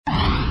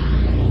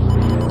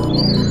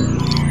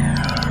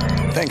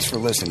Thanks for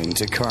listening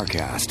to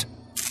CarCast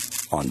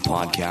on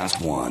Podcast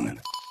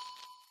One.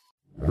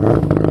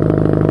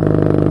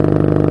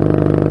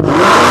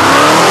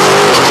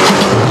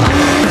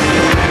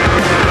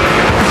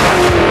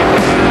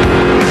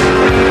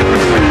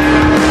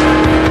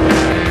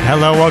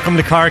 Hello, welcome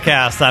to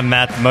CarCast. I'm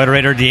Matt, the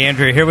moderator,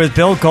 DeAndre, here with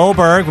Bill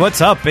Goldberg.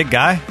 What's up, big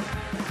guy?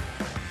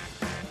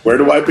 Where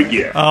do I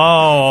begin?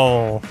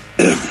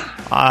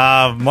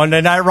 Monday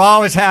Night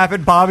Raw has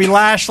happened. Bobby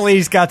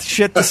Lashley's got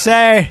shit to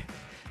say.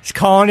 He's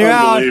calling you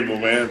out. Unbelievable,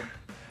 man.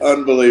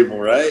 Unbelievable,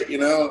 right? You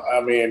know,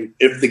 I mean,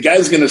 if the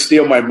guy's going to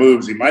steal my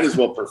moves, he might as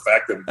well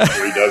perfect them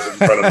before he does it in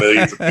front of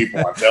millions of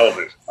people on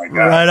television. My God.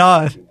 Right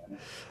on.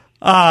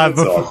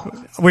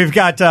 We've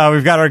got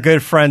our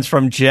good friends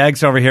from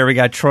Jegs over here. We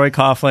got Troy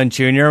Coughlin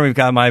Jr. We've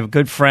got my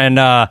good friend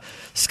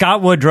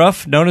Scott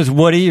Woodruff, known as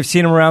Woody. You've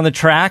seen him around the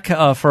track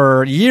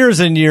for years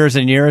and years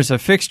and years. A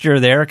fixture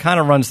there. Kind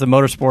of runs the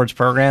motorsports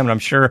program, and I'm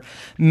sure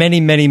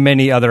many, many,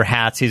 many other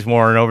hats he's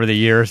worn over the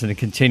years and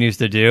continues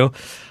to do.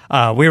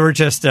 We were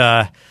just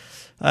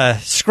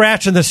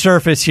scratching the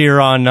surface here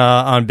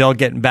on Bill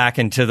getting back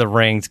into the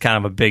ring. It's kind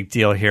of a big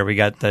deal here. We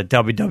got the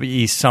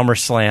WWE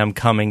SummerSlam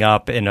coming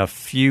up in a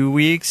few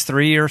weeks,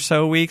 3 or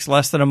so weeks,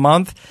 less than a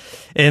month,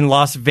 in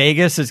Las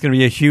Vegas. It's going to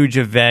be a huge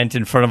event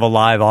in front of a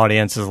live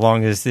audience as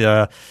long as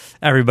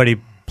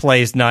everybody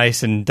plays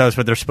nice and does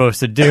what they're supposed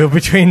to do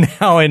between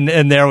now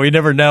and there. We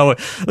never know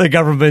the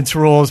government's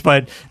rules,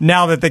 but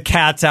now that the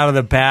cat's out of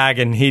the bag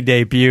and he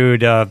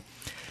debuted,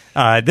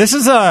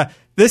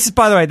 This is,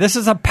 by the way, this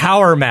is a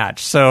power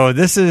match. So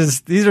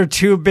these are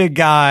two big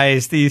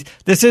guys.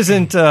 This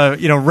isn't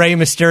Rey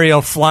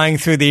Mysterio flying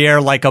through the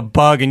air like a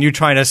bug and you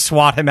trying to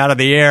swat him out of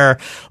the air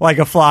like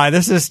a fly.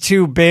 This is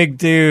two big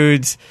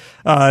dudes.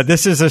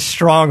 This is a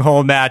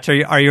stronghold match.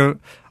 How do you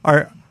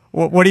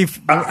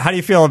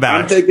feel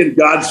about it? I'm thinking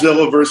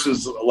Godzilla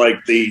versus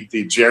like the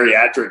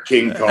geriatric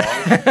King Kong.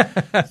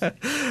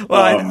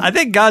 Well, I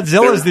think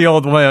Godzilla's the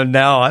old one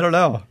now. I don't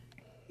know.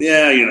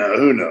 Yeah,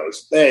 who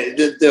knows? Hey,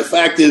 the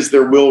fact is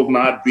there will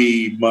not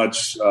be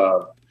much,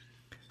 not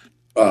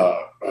a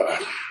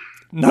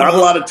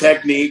lot of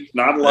technique,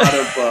 not a lot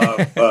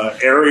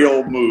of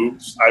aerial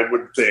moves, I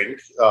would think.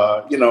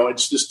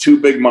 It's just two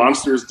big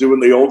monsters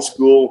doing the old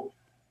school,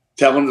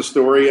 telling the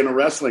story in a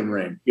wrestling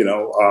ring,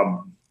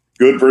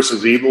 good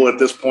versus evil at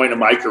this point in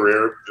my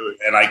career.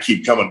 And I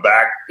keep coming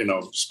back,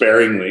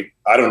 sparingly.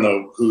 I don't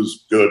know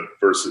who's good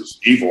versus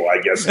evil.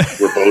 I guess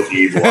we're both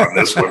evil on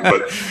this one,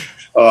 but,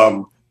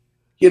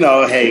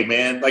 hey,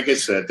 man, like I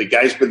said, the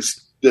guy's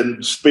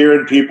been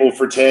spearing people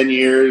for 10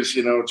 years,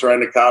 trying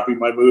to copy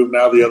my move.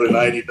 Now the other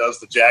night he does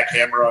the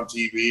jackhammer on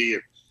TV.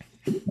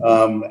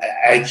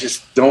 I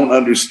just don't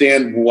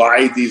understand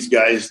why these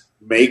guys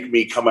make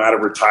me come out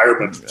of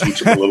retirement to teach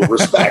them a little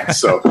respect.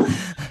 So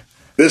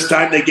this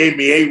time they gave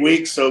me 8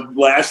 weeks, so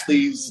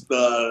Lashley's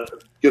going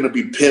to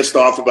be pissed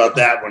off about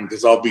that one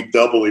because I'll be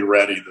doubly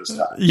ready this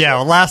time. Yeah,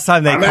 well, last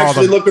time I'm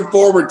actually looking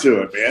forward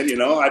to it, man.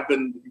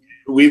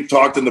 We've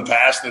talked in the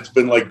past, and it's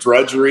been like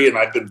drudgery, and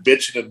I've been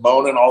bitching and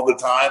moaning all the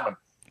time, and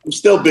I'm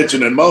still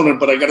bitching and moaning,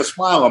 but I got a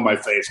smile on my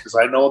face because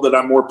I know that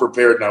I'm more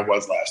prepared than I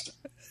was last time.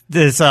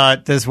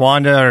 Does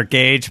Wanda or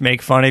Gage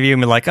make fun of you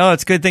and be like, oh,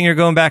 it's a good thing you're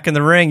going back in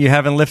the ring. You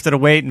haven't lifted a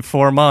weight in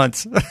 4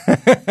 months.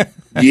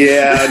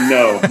 Yeah,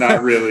 no,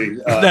 not really.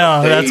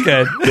 That's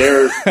good.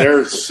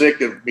 They're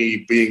sick of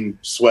me being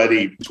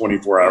sweaty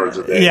 24 hours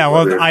a day. Yeah,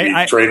 well,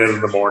 I training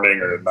in the morning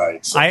or at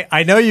night. So.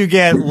 I know you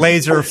get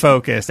laser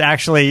focused.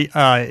 Actually,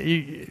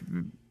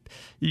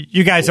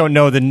 you guys don't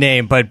know the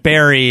name, but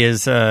Barry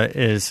is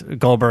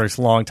Goldberg's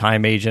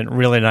longtime agent,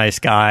 really nice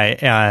guy,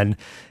 and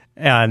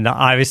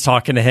I was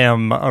talking to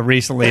him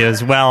recently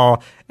as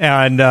well,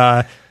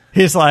 and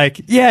he's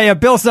like, yeah,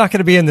 Bill's not going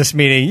to be in this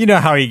meeting. You know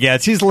how he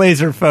gets. He's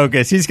laser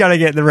focused. He's got to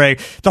get in the ring.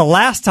 The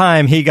last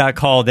time he got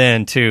called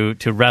in to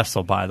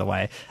wrestle, by the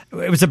way,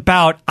 it was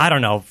about,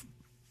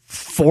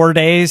 4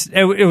 days.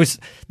 It was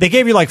they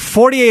gave you like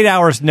 48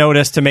 hours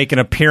notice to make an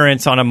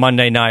appearance on a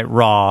Monday Night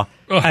Raw,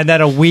 and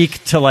then a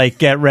week to like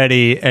get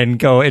ready and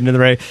go into the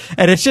ring.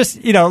 And it's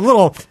just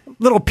little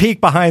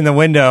peek behind the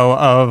window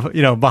of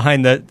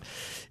behind the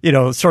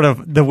sort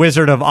of the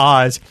Wizard of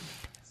Oz.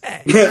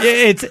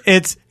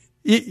 It's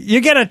you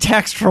get a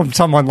text from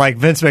someone like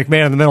Vince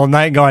McMahon in the middle of the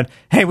night going,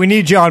 hey, we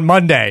need you on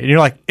Monday. And you're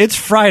like, it's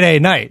Friday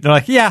night. They're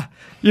like, yeah,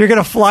 you're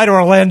going to fly to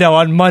Orlando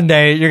on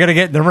Monday. You're going to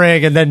get in the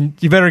ring, and then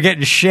you better get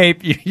in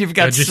shape. You've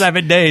got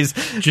 7 days.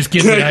 Just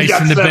get the ice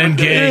and the Ben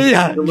Gay.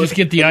 Yeah. Just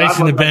get the ice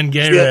and the Ben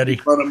Gay ready. In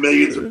front of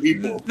millions of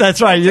people.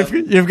 That's right.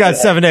 You've got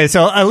 7 days.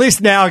 So at least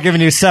now, giving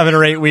you 7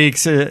 or 8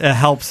 weeks, it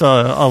helps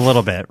a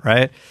little bit,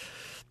 right?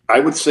 I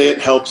would say it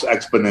helps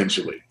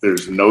exponentially.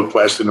 There's no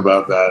question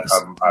about that.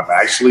 I'm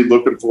actually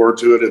looking forward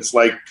to it. It's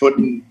like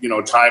putting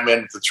time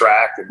into the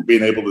track and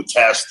being able to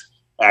test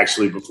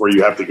actually before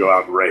you have to go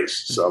out and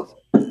race. So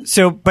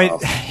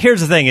But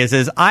here's the thing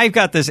is I've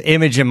got this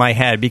image in my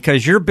head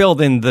because you're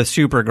building the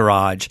super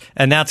garage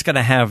and that's going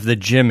to have the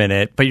gym in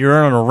it, but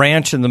you're on a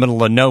ranch in the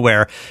middle of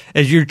nowhere.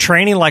 Is you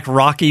training like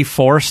Rocky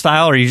IV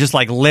style, or are you just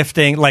like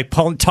lifting, like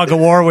tug of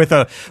war with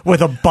a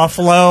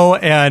buffalo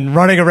and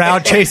running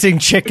around chasing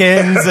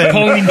chickens and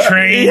pulling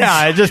trains?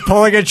 Yeah, just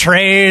pulling a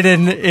train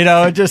and,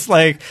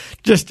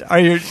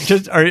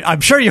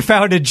 I'm sure you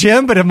found a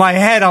gym, but in my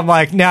head I'm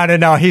like,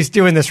 no, he's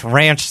doing this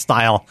ranch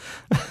style.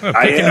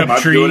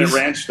 I'm doing it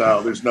ranch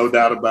style. There's no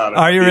doubt about it.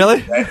 Are you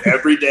really?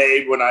 Every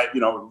day when I,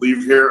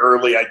 leave here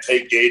early, I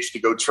take Gage to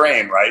go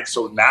train, right?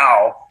 So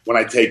now when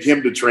I take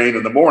him to train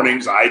in the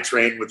mornings, I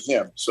train with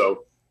him.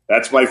 So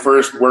that's my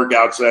first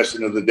workout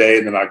session of the day.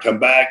 And then I come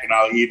back and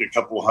I'll eat a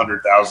couple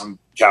 100,000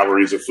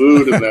 calories of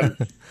food and then,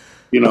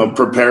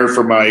 prepare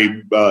for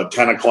my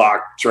 10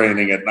 o'clock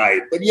training at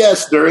night. But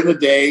yes, during the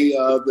day,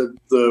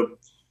 the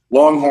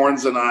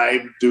Longhorns and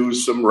I do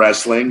some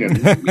wrestling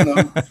and,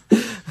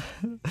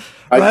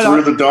 I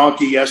threw the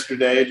donkey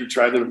yesterday to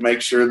try to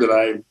make sure that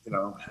I,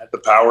 had the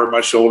power in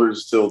my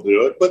shoulders to still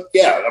do it. But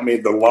yeah,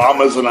 the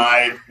llamas and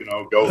I,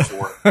 go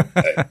for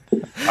it.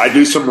 I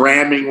do some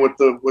ramming with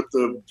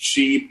the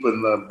sheep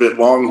and the bit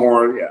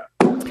Longhorn.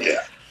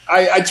 Yeah.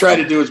 I try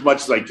to do as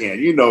much as I can.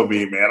 You know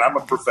me, man. I'm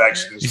a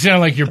perfectionist. You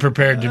sound like you're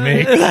prepared to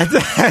me.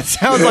 That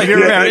sounds like you're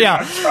prepared.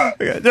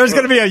 Yeah. There's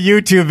going to be a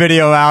YouTube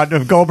video out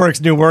of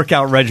Goldberg's new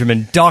workout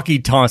regimen, donkey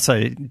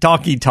tossing.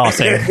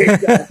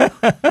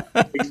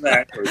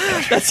 Exactly.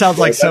 That sounds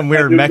like some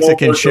weird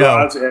Mexican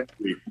show.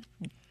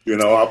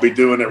 I'll be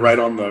doing it right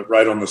on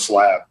the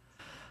slab.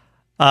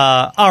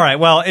 All right.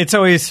 Well, it's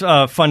always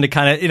fun to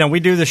kind of,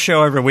 we do the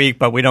show every week,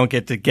 but we don't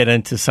get to get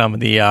into some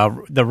of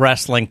the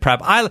wrestling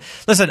prep.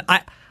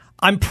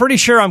 I'm pretty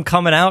sure I'm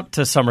coming out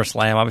to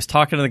SummerSlam. I was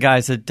talking to the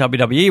guys at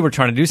WWE. We're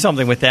trying to do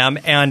something with them.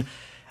 And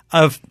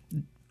of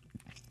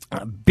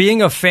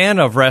being a fan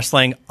of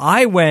wrestling,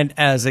 I went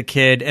as a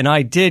kid, and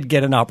I did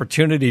get an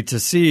opportunity to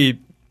see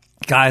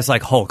guys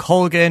like Hulk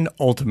Hogan,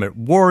 Ultimate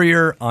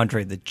Warrior,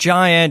 Andre the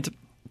Giant.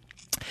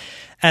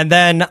 And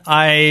then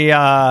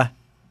I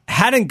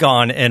hadn't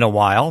gone in a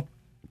while.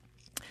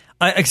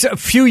 A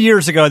few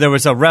years ago, there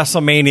was a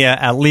WrestleMania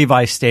at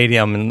Levi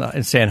Stadium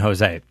in San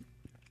Jose.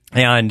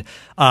 And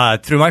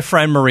through my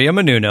friend Maria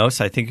Menounos,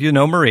 I think you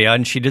know Maria,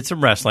 and she did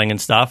some wrestling and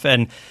stuff.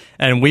 And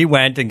we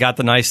went and got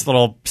the nice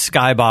little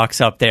skybox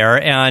up there.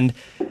 And,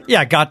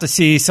 yeah, got to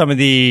see some of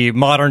the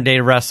modern-day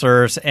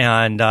wrestlers.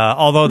 And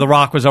although The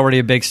Rock was already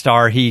a big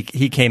star, he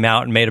came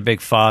out and made a big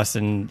fuss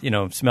and,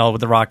 smelled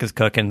what The Rock is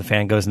cooking. The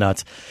fan goes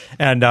nuts.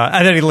 And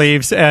then he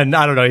leaves. And,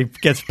 I don't know, he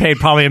gets paid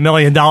probably $1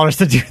 million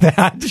to do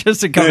that just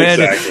to come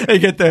in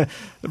and get the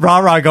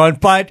rah-rah going.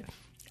 But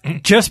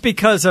just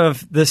because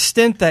of the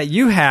stint that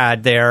you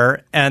had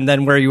there and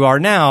then where you are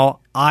now,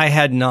 I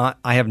have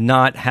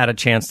not had a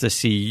chance to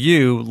see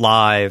you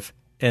live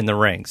in the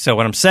ring. So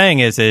what I'm saying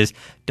is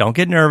don't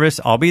get nervous.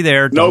 I'll be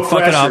there. Don't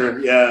fuck it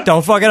up. Yeah.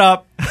 Don't fuck it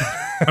up.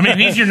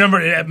 He's your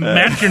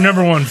Matt's your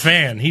number one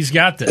fan. He's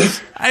got this.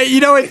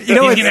 He's going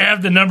to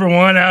have the number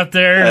one out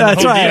there.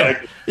 That's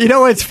right.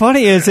 What's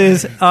funny is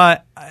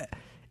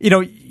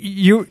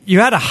you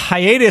had a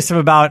hiatus of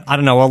about,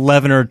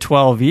 11 or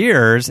 12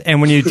 years.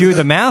 And when you do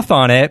the math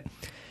on it,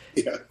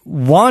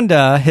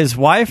 Wanda, his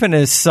wife, and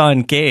his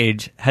son,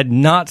 Gage, had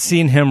not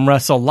seen him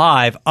wrestle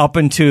live up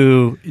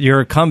until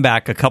your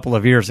comeback a couple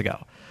of years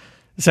ago.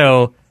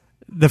 So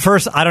the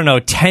first,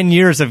 10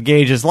 years of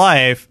Gage's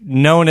life,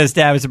 knowing his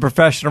dad was a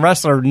professional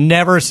wrestler,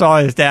 never saw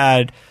his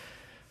dad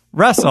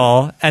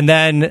wrestle, and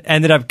then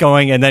ended up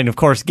going, and then of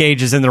course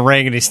Gage is in the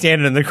ring and he's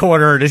standing in the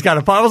corner and he's got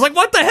a pot. I was like,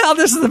 what the hell?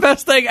 This is the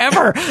best thing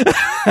ever.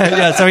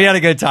 Yeah, so he had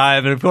a good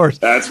time, and of course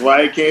that's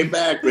why he came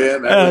back,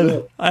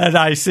 man. And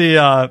I see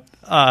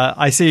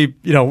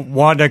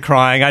Wanda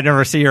crying. I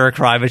never see her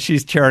cry, but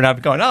she's cheering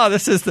up going, oh,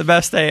 this is the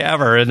best day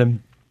ever. And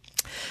then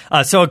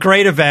so a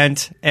great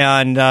event.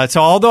 And so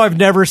although I've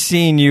never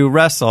seen you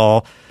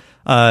wrestle,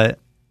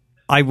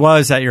 I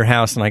was at your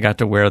house and I got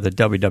to wear the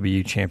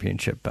WWE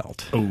Championship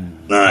belt. Oh,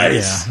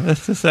 nice. Yeah.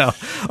 So,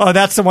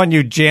 that's the one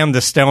you jammed the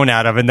stone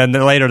out of, and then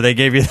later they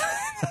gave you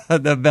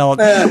the belt.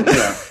 Yeah.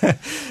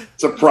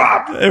 It's a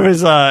prop. It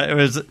was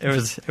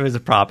a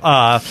prop.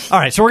 All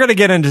right, so we're going to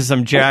get into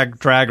some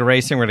drag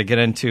racing. We're going to get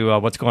into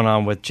what's going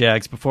on with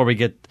Jegs. Before we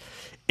get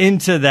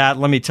into that,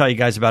 let me tell you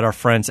guys about our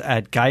friends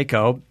at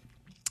Geico.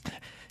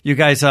 You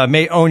guys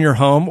may own your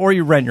home or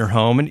you rent your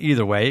home, and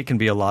either way, it can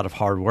be a lot of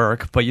hard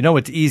work. But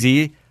it's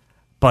easy.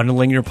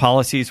 Bundling your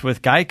policies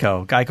with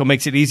Geico. Geico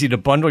makes it easy to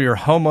bundle your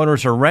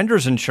homeowners or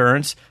renters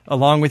insurance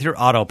along with your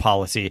auto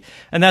policy.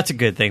 And that's a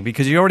good thing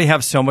because you already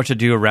have so much to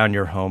do around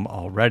your home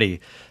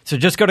already. So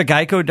just go to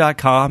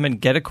geico.com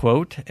and get a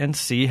quote and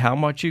see how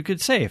much you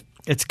could save.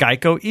 It's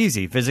Geico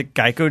easy. Visit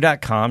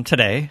geico.com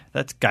today.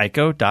 That's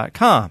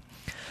geico.com.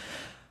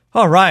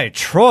 All right,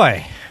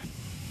 Troy.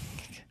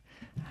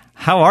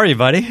 How are you,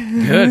 buddy?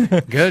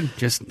 Good.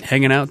 Just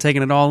hanging out,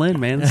 taking it all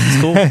in, man. This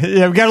is cool.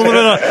 Yeah, we've got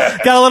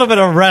a little bit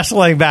of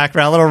wrestling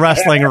background, a little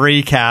wrestling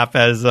recap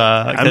as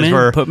I'm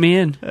in. Put me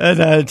in.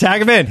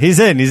 Tag him in.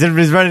 He's in. He's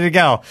ready to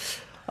go.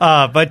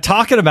 But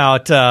talking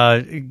about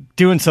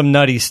doing some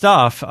nutty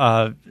stuff,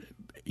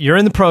 you're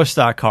in the pro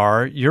stock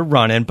car, you're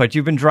running, but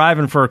you've been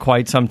driving for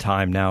quite some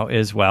time now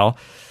as well.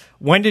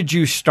 When did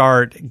you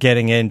start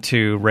getting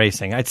into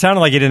racing? It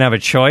sounded like you didn't have a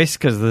choice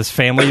because of this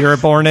family you were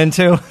born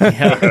into.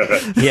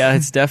 Yeah,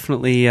 it's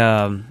definitely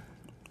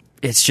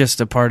it's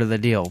just a part of the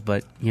deal.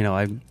 But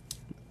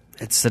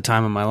it's the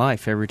time of my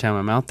life every time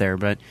I'm out there.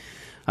 But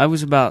I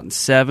was about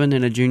 7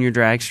 in a junior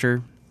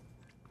dragster,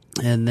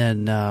 and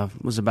then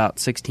was about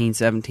 16,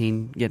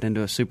 17, getting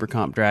into a super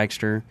comp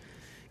dragster,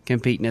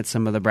 competing at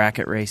some of the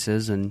bracket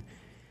races, and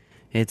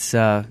it's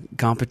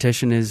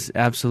competition is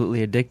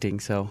absolutely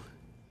addicting. So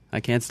I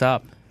can't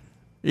stop.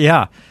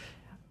 Yeah.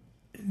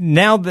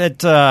 Now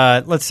that,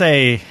 let's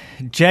say,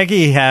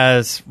 Jeggy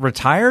has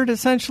retired,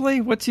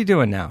 essentially, what's he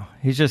doing now?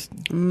 He's just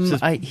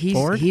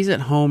bored? He's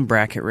at home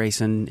bracket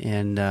racing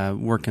and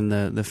working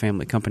the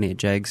family company at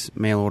Jegs,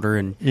 mail order,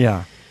 and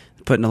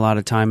putting a lot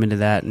of time into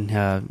that,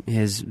 and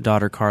his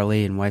daughter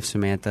Carly and wife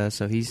Samantha.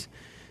 So he's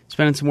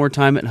spending some more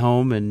time at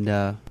home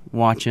and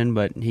watching,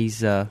 but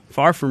he's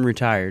far from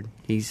retired.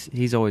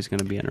 He's always going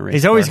to be in a race.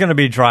 He's always going to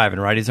be driving,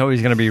 right? He's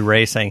always going to be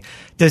racing.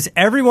 Does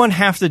everyone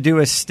have to do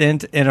a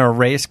stint in a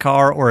race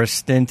car or a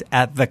stint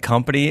at the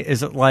company?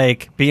 Is it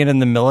like being in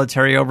the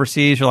military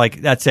overseas? You're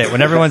like, that's it.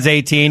 When everyone's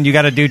 18, you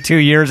got to do 2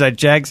 years at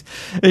Jegs.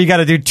 You got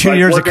to do 2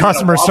 years of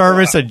customer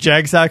service at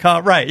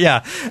Jegs.com. Right,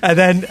 yeah. And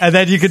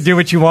then you can do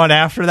what you want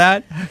after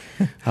that.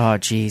 Oh,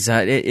 geez.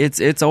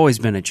 It's always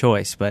been a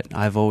choice, but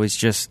I've always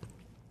just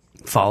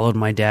followed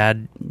my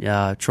dad,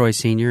 Troy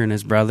Sr., and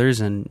his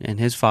brothers and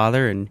his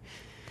father, and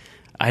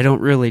I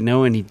don't really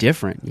know any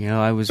different.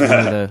 I was one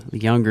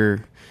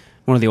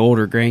of the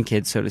older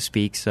grandkids, so to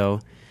speak, so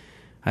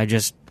I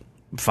just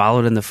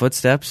followed in the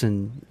footsteps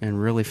and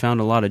really found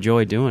a lot of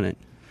joy doing it.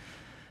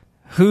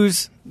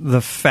 Who's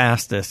the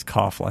fastest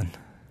Coughlin?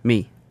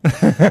 Me.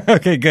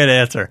 Okay, good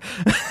answer.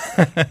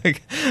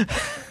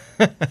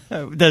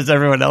 Does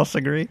everyone else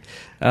agree?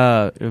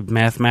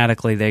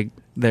 Mathematically,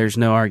 there's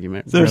no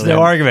argument. There's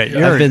no argument.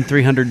 I've been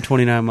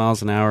 329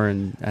 miles an hour,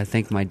 and I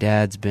think my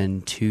dad's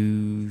been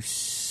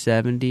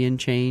 270 and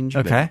change.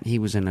 Okay, but he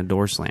was in a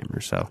door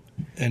slammer. So,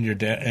 and your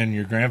dad and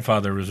your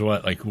grandfather was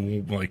what, like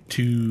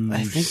 270?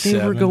 I think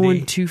they were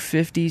going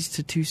 250s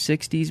to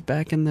 260s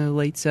back in the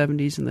late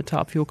 70s in the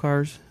top fuel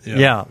cars.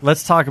 Yeah,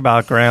 let's talk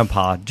about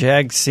Grandpa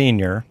Jegs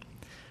Sr.,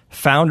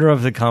 founder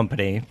of the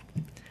company.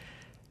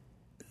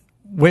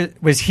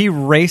 Was he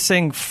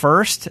racing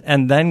first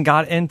and then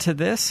got into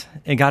this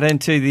and got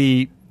into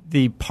the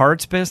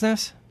parts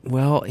business?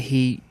 Well,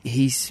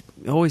 he's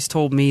always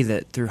told me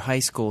that through high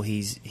school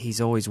he's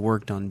always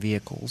worked on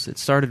vehicles. It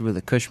started with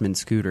a Cushman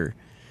scooter.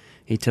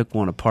 He took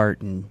one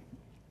apart and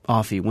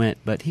off he went.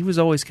 But he was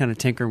always kind of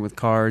tinkering with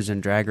cars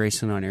and drag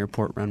racing on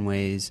airport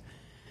runways,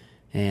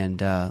 and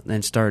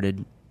then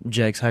started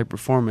Jegs High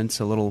Performance,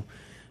 a little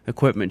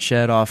equipment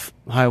shed off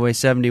Highway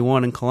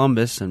 71 in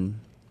Columbus, and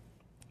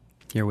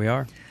here we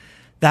are.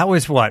 That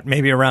was what,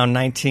 maybe around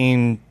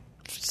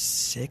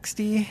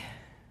 1960?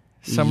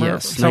 Somewhere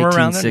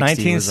around there?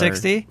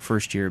 1960?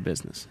 First year of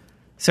business.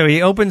 So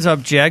he opens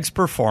up Jegs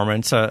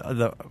Performance,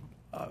 a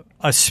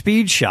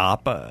speed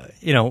shop,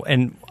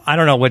 and I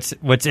don't know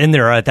what's in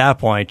there at that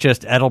point,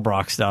 just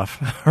Edelbrock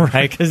stuff,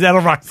 right? Because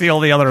Edelbrock's the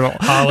only other,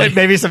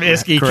 maybe some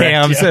Iski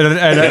cams,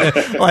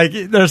 and like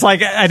there's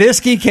like an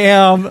Iski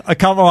cam, a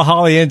couple of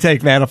Holley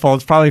intake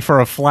manifolds, probably for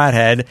a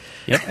flathead,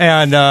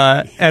 and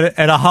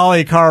a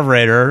Holley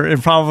carburetor,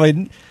 and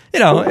probably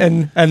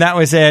and that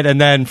was it.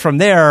 And then from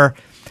there,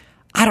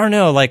 I don't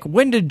know, like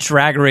when did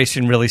drag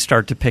racing really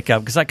start to pick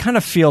up? Because I kind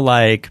of feel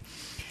like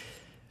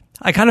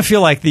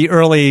the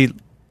early,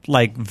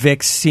 like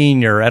Vic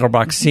Senior,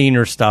 Edelbrock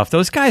Senior stuff,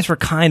 those guys were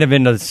kind of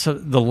into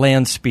the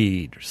land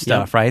speed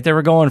stuff, right? They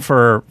were going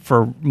for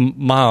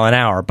mile an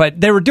hour,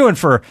 but they were going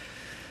for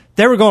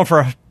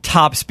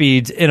top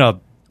speeds in a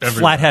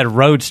flathead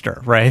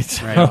roadster, right?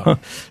 So,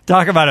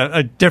 talk about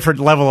a different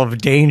level of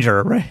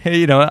danger, right?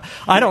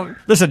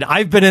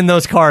 I've been in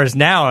those cars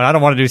now, and I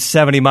don't want to do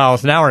 70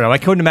 miles an hour now. I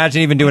couldn't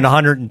imagine even doing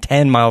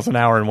 110 miles an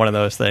hour in one of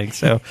those things.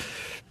 So,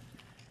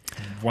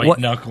 white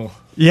knuckle.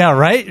 Yeah,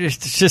 right.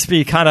 It's just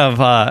be kind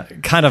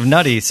of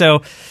nutty.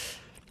 So,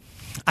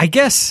 I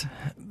guess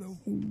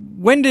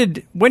when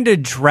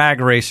did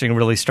drag racing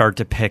really start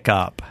to pick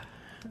up?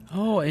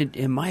 Oh,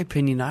 in my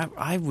opinion,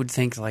 I would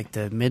think like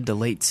the mid to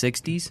late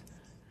 '60s.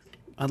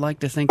 I'd like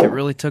to think it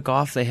really took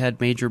off. They had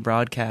major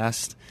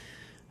broadcasts.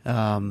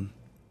 With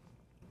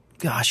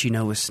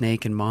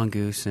Snake and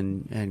Mongoose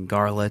and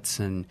Garlitz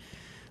and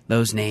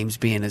those names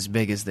being as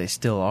big as they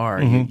still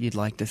are, you'd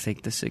like to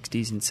think the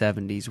 '60s and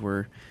 '70s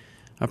were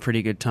a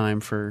pretty good time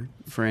for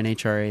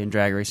NHRA and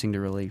drag racing to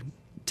really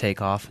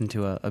take off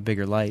into a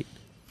bigger light.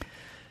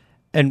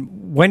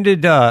 And when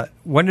did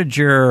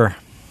your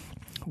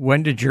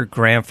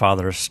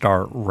grandfather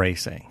start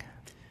racing?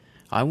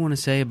 I want to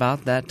say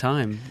about that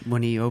time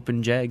when he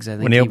opened Jegs. I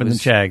think when he opened the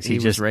Jegs, he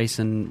was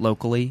racing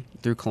locally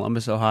through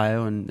Columbus,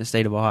 Ohio, and the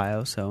state of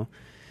Ohio. So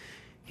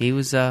he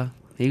was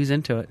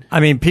into it. I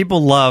mean,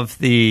 people love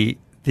the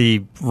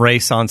the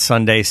race on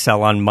Sunday,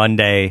 sell on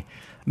Monday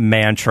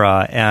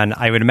mantra. And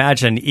I would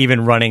imagine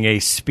even running a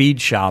speed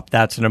shop,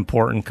 that's an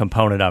important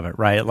component of it,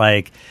 right?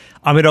 Like,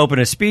 I'm going to open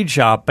a speed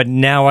shop, but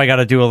now I got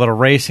to do a little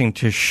racing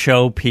to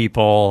show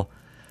people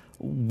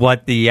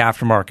what the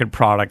aftermarket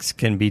products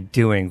can be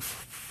doing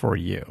for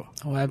you.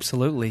 Oh,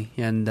 absolutely.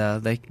 And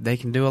they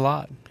can do a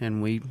lot.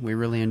 And we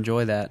really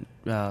enjoy that,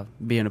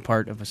 being a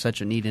part of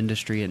such a neat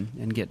industry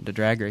and getting to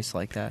drag race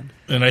like that.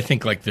 And I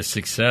think like the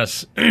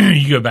success,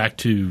 you go back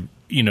to,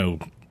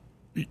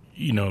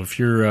 if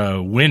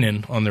you're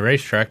winning on the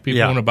racetrack,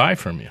 people want to buy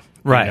from you.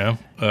 Right.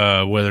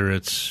 Whether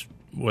it's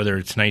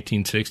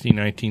 1960,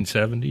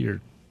 1970, or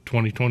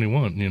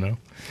 2021,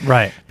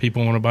 Right.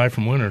 People want to buy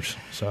from winners.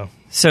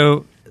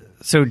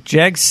 So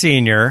Jegs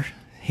Sr.,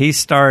 he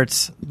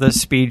starts the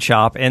speed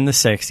shop in the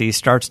 60s,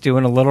 starts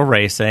doing a little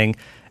racing,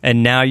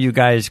 and now you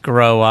guys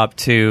grow up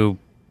to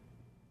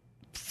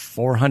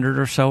 400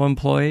 or so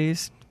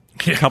employees,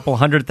 a couple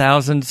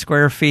 100,000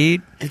 square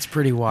feet. It's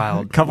pretty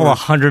wild. A couple of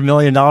 $100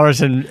 million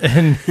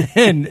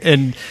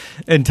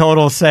in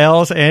total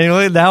sales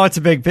annually. Now it's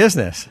a big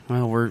business.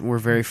 Well, we're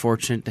very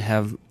fortunate to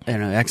have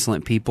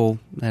excellent people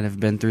that have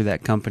been through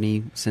that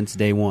company since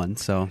day one.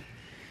 So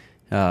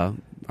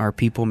our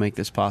people make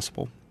this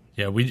possible.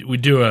 Yeah, we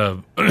do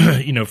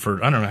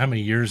for I don't know how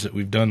many years that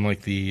we've done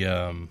like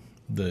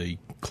the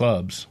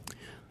clubs.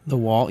 The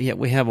wall,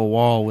 we have a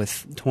wall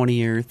with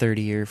 20-year,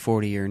 30-year,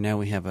 40-year. Now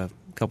we have a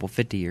couple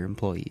 50-year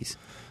employees.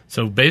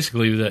 So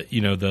basically,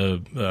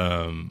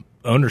 the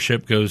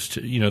ownership goes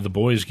to the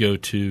boys go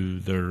to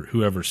their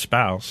whoever's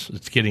spouse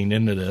that's getting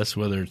into this,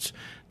 whether it's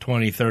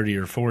 20, 30,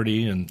 or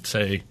 40, and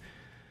say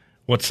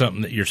what's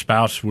something that your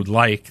spouse would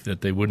like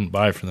that they wouldn't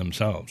buy for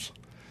themselves.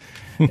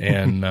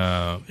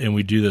 And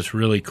we do this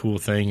really cool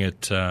thing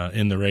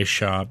in the race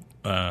shop,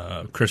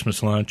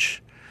 Christmas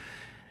lunch,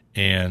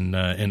 and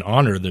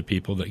honor the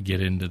people that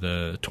get into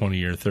the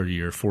 20-year,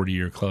 30-year,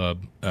 40-year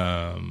club.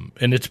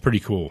 And it's pretty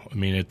cool. I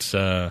mean, it's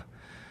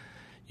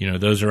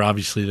those are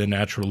obviously the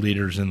natural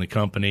leaders in the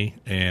company,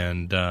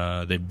 and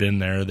they've been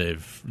there.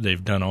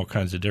 They've done all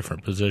kinds of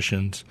different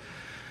positions.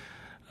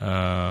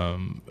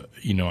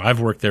 I've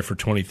worked there for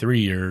 23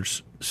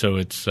 years, so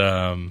it's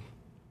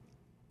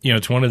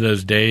it's one of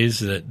those days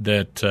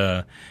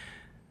that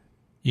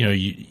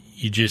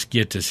you just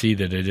get to see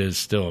that it is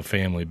still a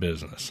family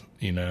business,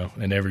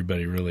 and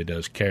everybody really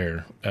does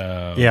care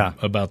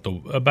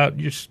about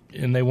you,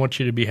 and they want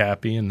you to be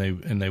happy, and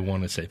they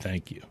want to say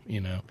thank you,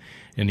 in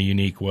a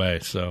unique way.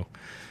 So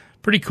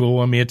pretty cool.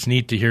 I mean, it's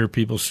neat to hear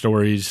people's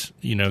stories,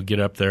 get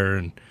up there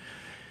and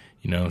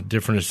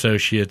different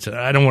associates.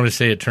 I don't want to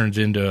say it turns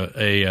into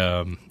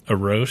a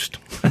roast,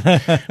 but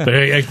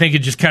I think it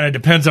just kind of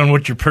depends on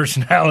what your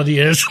personality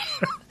is.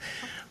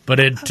 but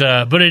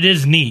it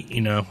is neat.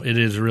 It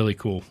is really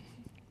cool.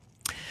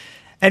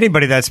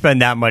 Anybody that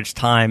spend that much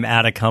time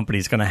at a company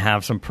is going to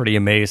have some pretty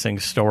amazing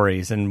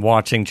stories, and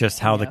watching just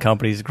how the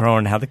company's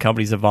grown, how the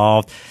company's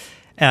evolved.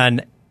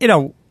 And,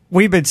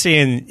 we've been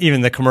seeing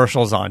even the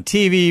commercials on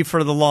TV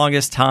for the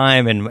longest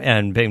time,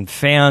 and been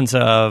fans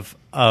of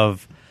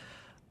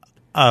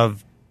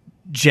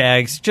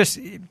Jegs. Just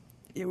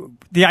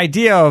the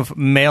idea of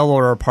mail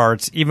order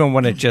parts, even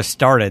when it just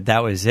started,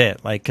 that was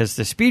it. Like, because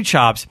the speed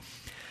shops,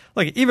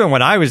 like even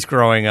when I was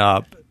growing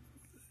up,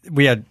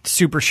 we had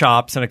super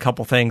shops and a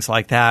couple things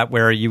like that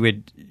where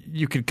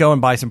you could go and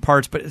buy some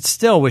parts, but it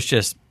still was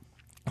just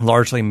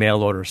largely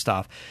mail order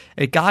stuff.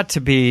 It got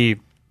to be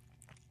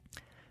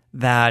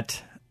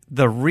that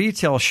the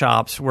retail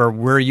shops were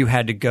where you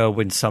had to go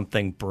when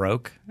something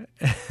broke,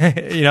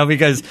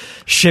 because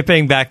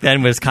shipping back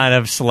then was kind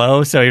of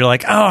slow. So you're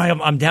like, oh,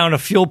 I'm down a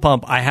fuel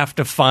pump. I have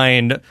to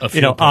find a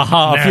fuel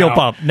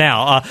pump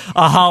now,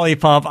 a Holly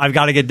pump. I've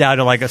got to get down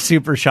to like a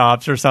super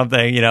shops or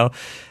something,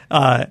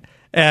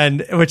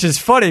 and which is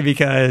funny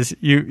because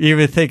you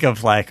even think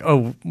of like,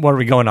 oh, what are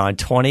we going on,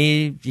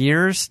 20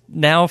 years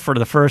now for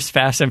the first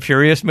Fast and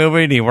Furious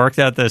movie, and he worked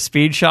at the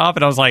speed shop,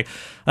 and I was like,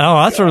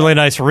 oh, that's a really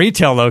nice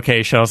retail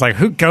location. I was like,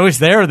 who goes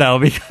there though?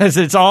 Because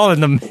it's all in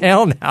the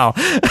mail now.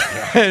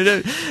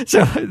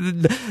 So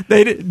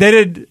they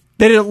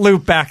didn't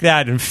loop back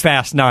that in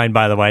Fast 9,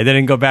 by the way. They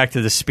didn't go back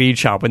to the speed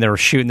shop when they were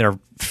shooting their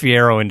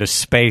Fiero into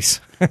space.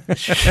 They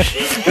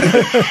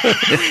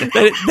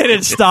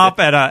didn't stop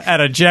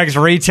at a Jegs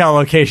retail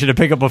location to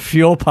pick up a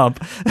fuel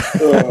pump.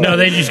 No,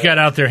 they just got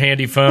out their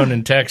handy phone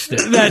and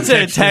texted. That's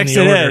it. Text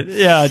it in.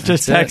 Yeah,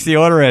 just text the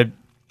order in.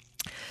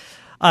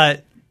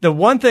 The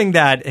one thing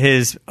that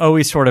has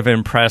always sort of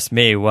impressed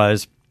me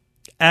was,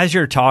 as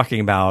you're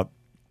talking about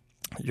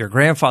your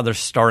grandfather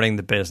starting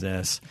the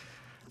business,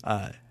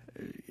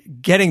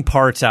 getting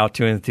parts out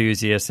to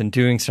enthusiasts and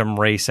doing some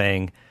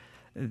racing,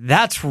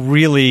 that's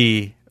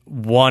really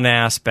one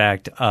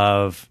aspect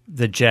of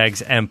the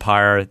Jegs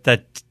empire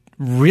that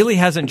really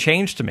hasn't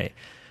changed to me.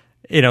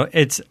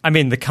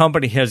 The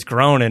company has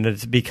grown and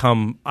it's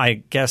become,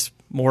 I guess,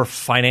 more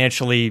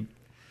financially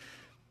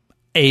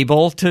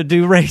able to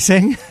do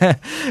racing,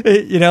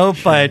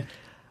 but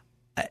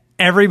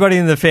everybody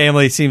in the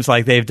family seems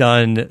like they've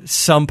done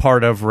some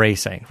part of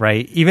racing,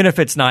 right? Even if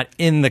it's not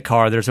in the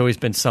car, there's always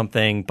been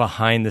something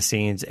behind the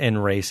scenes in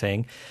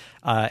racing.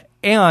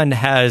 And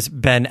has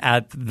been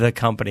at the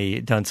company,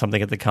 done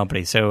something at the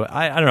company. So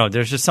I don't know.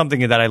 There's just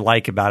something that I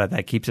like about it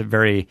that keeps it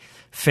very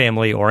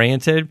family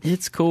oriented.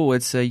 It's cool.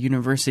 It's a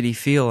university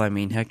feel. I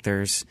mean, heck,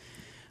 there's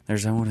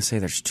I want to say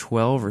there's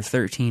 12 or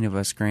 13 of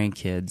us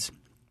grandkids,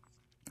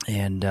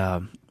 and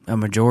a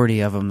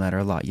majority of them that are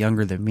a lot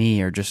younger than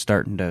me are just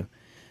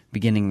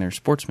beginning their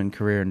sportsman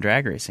career in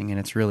drag racing, and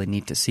it's really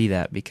neat to see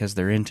that because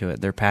they're into it,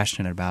 they're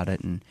passionate about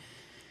it, and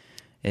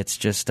it's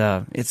just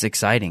it's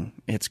exciting.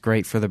 It's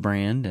great for the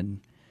brand, and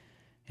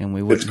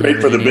we would. It's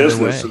great for the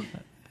business.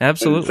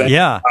 Absolutely,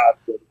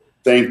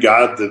 Thank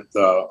God that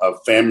a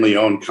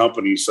family-owned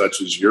company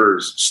such as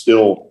yours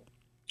still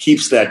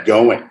keeps that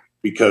going,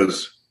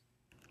 because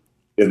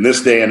in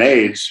this day and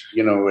age,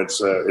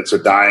 it's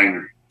a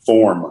dying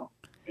form,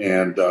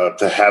 and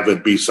to have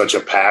it be such a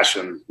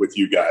passion with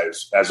you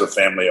guys as a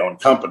family-owned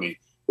company,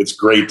 it's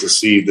great to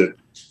see that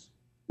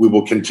we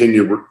will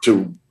continue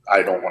to.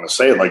 I don't want to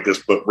say it like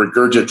this, but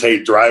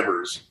regurgitate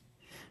drivers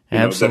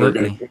that are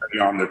going to carry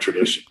on the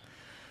tradition.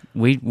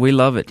 We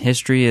love it.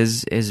 History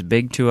is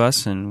big to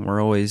us, and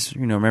we're always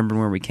remembering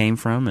where we came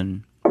from,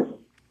 and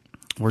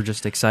we're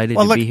just excited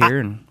to be here.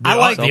 And I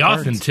like the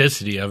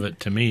authenticity of it.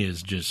 To me,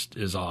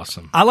 is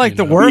awesome. I like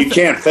the work. You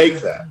can't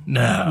fake that.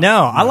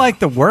 No. I like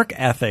the work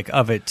ethic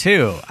of it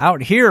too.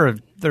 Out here,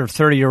 there are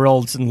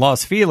 30-year-olds in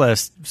Los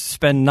Feliz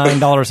spend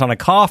 $9 on a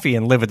coffee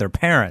and live with their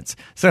parents.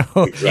 So,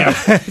 so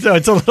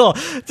it's a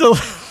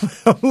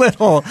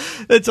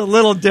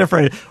little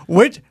different.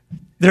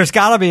 There's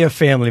got to be a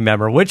family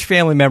member. Which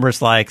family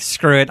member's like,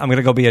 screw it, I'm going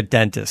to go be a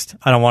dentist.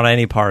 I don't want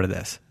any part of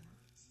this.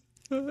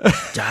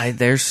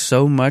 There's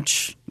so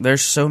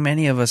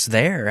many of us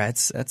there.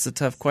 That's a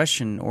tough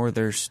question. Or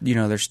they're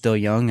still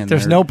young and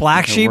there's no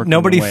black sheep.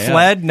 Nobody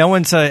fled. Up. No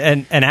one's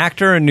an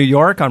actor in New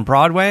York on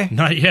Broadway.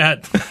 Not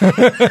yet, but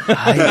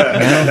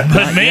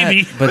maybe.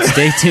 Yet. But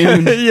stay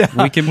tuned.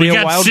 We can be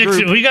a wild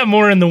group. We got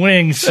more in the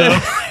wings. So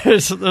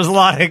there's a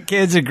lot of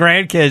kids and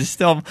grandkids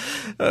still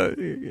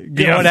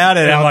going at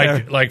it. Out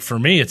there. Like for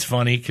me, it's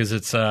funny because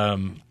it's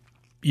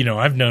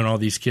I've known all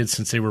these kids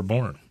since they were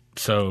born.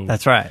 So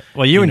that's right.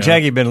 Well, you and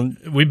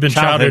Jeggy we've been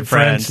childhood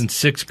friends since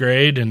 6th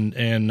grade, and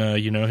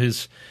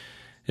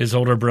his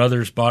older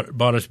brothers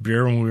bought us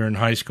beer when we were in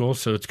high school.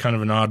 So it's kind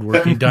of an odd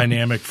working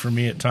dynamic for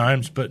me at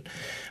times. But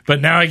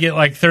now I get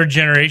like third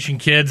generation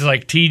kids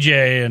like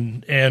TJ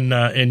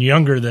and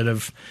younger that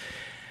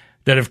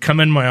have come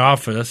in my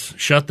office,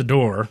 shut the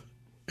door,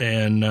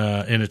 and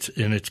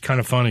it's kind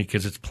of funny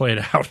because it's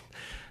played out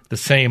the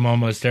same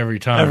almost every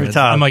time.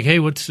 I'm like, hey,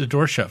 what's the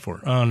door shut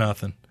for? Oh,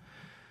 nothing.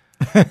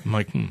 I'm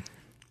like,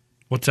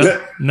 what's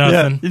up?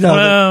 Nothing.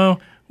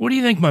 Well, what do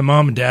you think my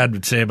mom and dad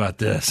would say about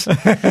this?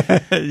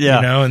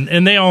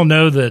 And they all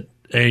know that.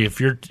 Hey, if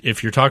you're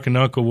talking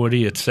to Uncle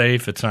Woody, it's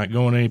safe. It's not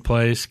going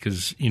anyplace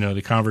because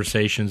the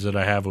conversations that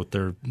I have with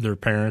their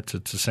parents,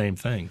 it's the same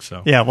thing.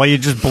 So well, you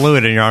just blew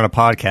it and you're on a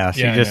podcast.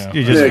 You just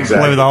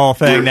blew the whole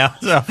thing now.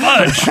 So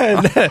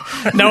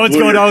no one's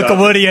going to Uncle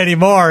Woody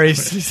anymore.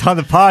 He's on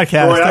the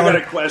podcast. Boy, I got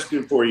a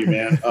question for you,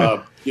 man.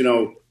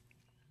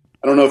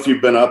 I don't know if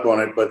you've been up on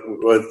it, but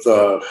with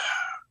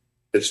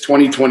it's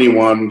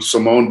 2021,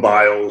 Simone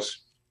Biles,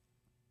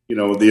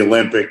 the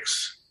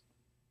Olympics,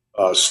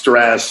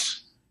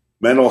 stress,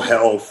 mental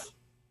health.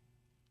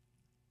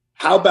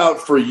 How about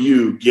for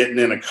you getting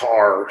in a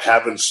car,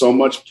 having so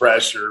much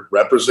pressure,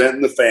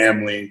 representing the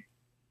family?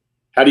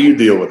 How do you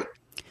deal with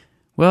it?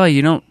 Well,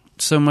 you don't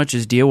so much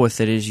as deal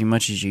with it as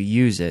much as you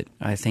use it.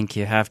 I think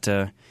you have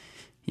to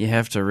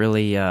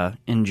really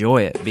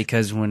enjoy it,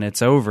 because when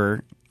it's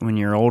over, when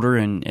you're older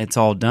and it's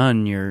all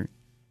done, you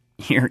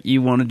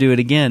want to do it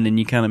again and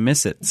you kind of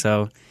miss it.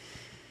 So,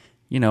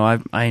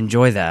 I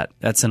enjoy that.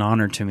 That's an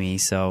honor to me.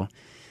 So,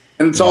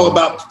 and it's all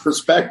about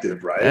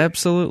perspective, right?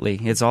 Absolutely.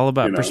 It's all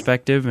about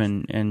perspective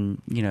and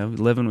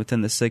living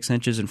within the 6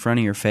 inches in front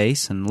of your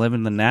face and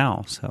living the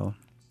now. So,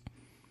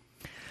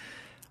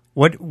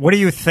 what do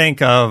you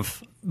think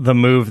of the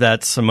move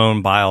that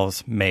Simone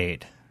Biles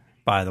made,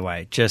 by the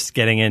way, just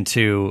getting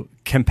into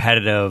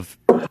competitive?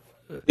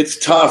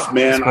 It's tough,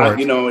 man.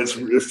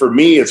 It's for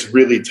me, it's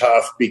really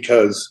tough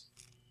because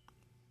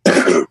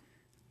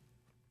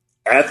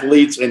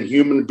athletes and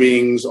human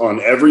beings on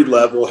every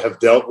level have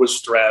dealt with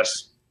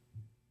stress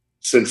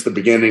since the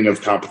beginning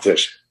of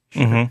competition.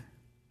 Mm-hmm.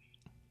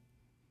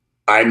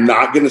 I'm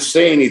not going to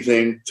say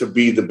anything to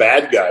be the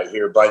bad guy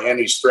here by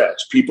any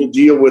stretch. People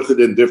deal with it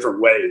in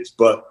different ways,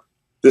 but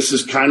this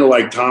is kind of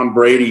like Tom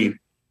Brady,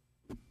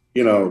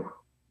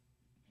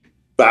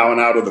 bowing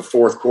out of the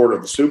fourth quarter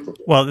of the Super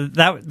Bowl. Well,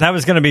 that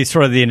was going to be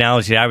sort of the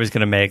analogy I was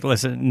going to make.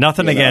 Listen,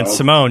 nothing against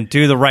Simone,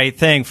 do the right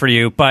thing for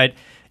you, but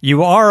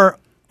you are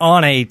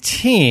on a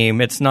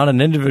team. It's not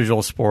an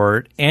individual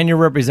sport, and you're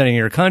representing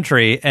your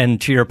country. And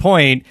to your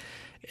point,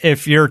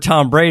 if you're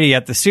Tom Brady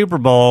at the Super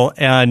Bowl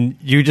and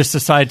you just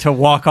decide to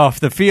walk off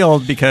the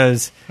field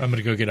because I'm going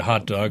to go get a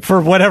hot dog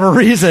for whatever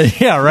reason.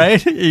 Yeah,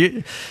 right.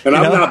 I'm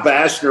not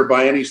bashing her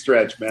by any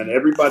stretch, man.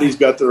 Everybody's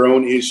got their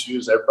own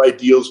issues. Everybody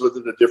deals with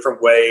it a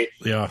different way.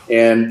 Yeah.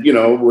 And,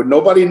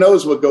 nobody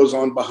knows what goes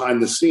on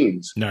behind the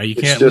scenes. No, you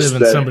can't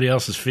live in somebody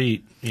else's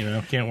feet.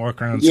 Can't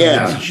walk around.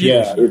 Yeah.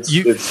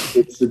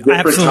 It's a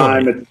different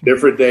time. It's a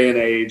different day and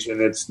age.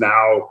 And it's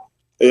now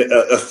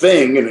a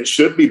thing, and it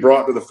should be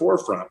brought to the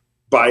forefront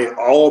by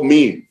all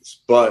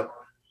means. But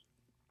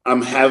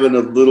I'm having a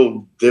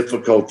little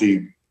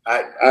difficulty.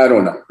 I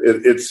don't know.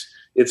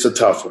 It's a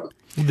tough one.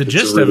 The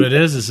gist of it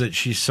is that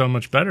she's so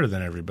much better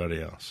than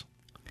everybody else.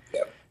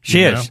 Yeah.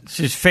 She is.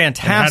 She's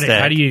fantastic.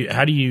 How do you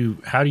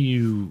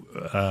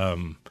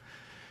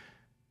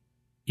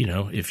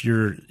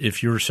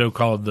if you're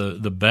so-called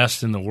the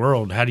best in the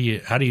world, how do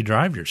you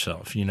drive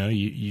yourself? You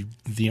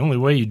the only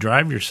way you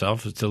drive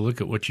yourself is to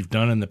look at what you've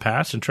done in the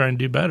past and try and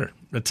do better.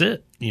 That's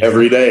it.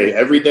 Every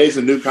day's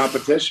a new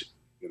competition.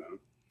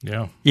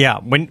 Yeah.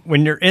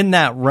 When you're in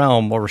that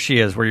realm where she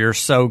is, where you're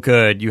so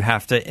good, you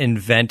have to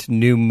invent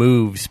new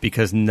moves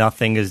because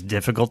nothing is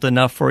difficult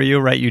enough for you,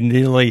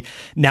 right?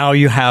 Now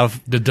you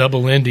have the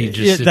double Indy.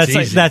 That's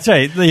right. That's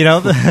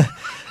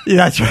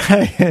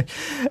right.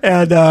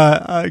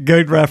 And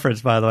good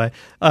reference, by the way.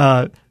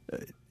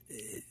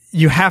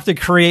 You have to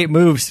create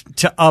moves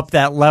to up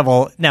that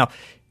level. Now,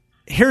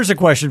 here's a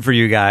question for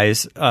you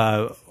guys.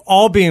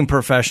 All being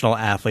professional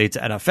athletes,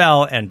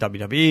 NFL and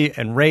WWE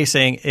and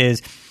racing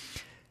is,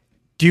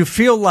 do you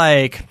feel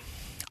like,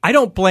 I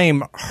don't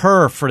blame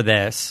her for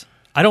this.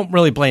 I don't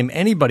really blame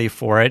anybody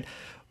for it.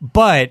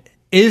 But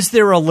is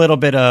there a little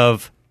bit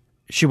of,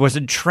 she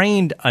wasn't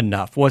trained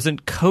enough,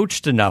 wasn't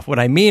coached enough? What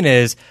I mean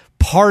is,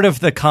 part of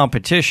the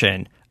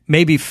competition,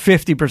 maybe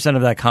 50%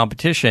 of that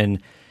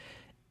competition,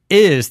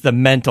 is the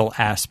mental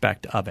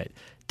aspect of it.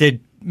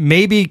 Did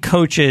maybe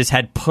coaches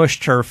had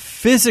pushed her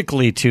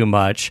physically too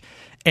much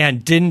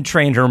and didn't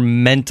train her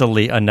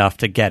mentally enough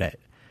to get it,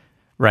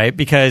 right?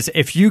 Because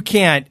if you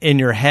can't, in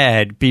your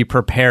head, be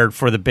prepared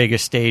for the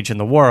biggest stage in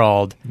the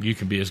world, you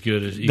can be as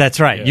good as. That's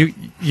right. Yeah.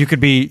 You could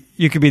be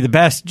the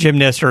best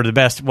gymnast or the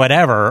best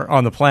whatever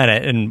on the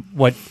planet, and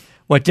what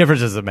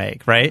difference does it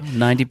make, right?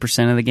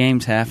 90% of the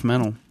game's half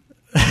mental.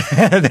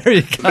 There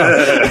you go.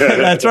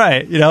 That's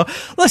right.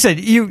 Listen,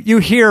 you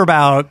hear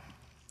about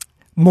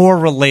more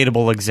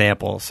relatable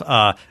examples.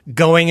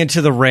 Going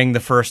into the ring the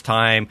first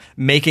time,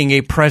 making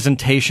a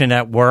presentation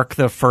at work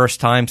the first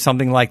time,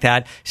 something like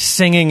that.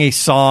 Singing a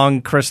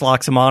song, Chris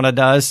Loxamana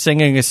does,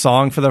 singing a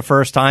song for the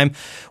first time.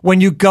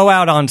 When you go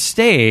out on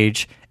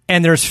stage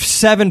and there's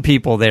 7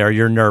 people there,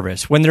 you're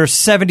nervous. When there's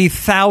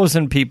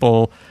 70,000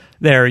 people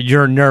there,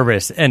 you're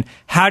nervous. And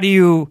how do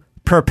you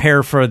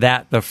prepare for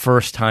that the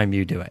first time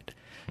you do it?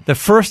 The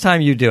first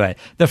time you do it.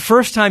 The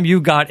first time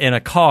you got in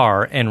a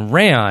car and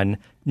ran,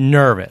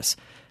 nervous.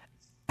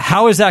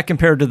 How is that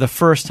compared to the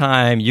first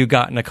time you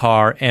got in a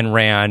car and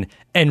ran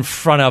in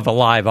front of a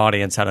live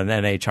audience at an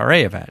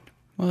NHRA event?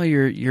 Well,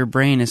 your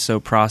brain is so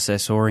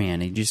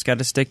process-oriented. You just got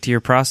to stick to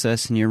your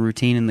process and your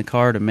routine in the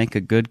car to make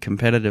a good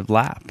competitive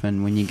lap.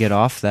 And when you get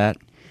off that,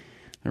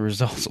 the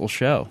results will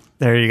show.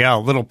 There you go. A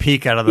little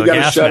peek out of the gas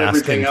mask. You got to shut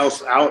everything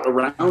else out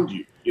around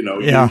you.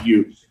 Yeah.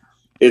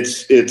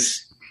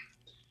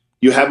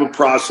 You have a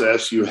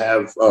process. You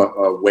have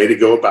a way to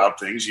go about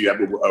things. You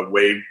have a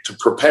way to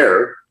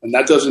prepare, and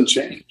that doesn't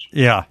change.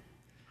 Yeah.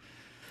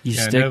 You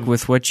stick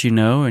with what you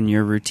know and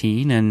your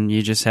routine, and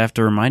you just have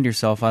to remind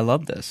yourself, I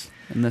love this.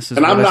 And this is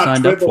what I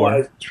signed up for.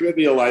 I'm not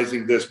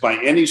trivializing this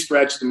by any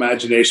stretch of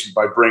imagination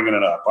by bringing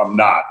it up. I'm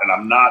not. And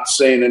I'm not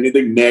saying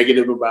anything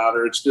negative about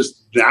her. It's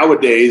just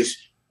nowadays,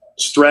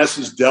 stress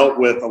is dealt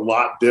with a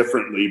lot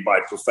differently by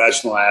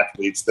professional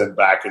athletes than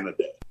back in the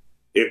day.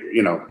 It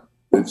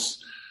is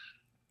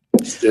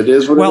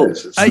what it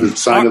is. It's the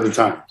sign of the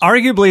times.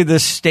 Arguably, the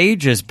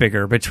stage is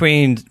bigger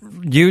between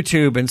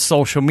YouTube and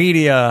social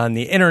media and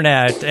the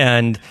internet,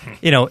 and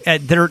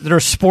there are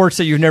sports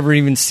that you've never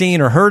even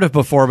seen or heard of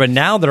before, but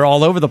now they're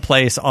all over the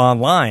place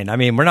online. I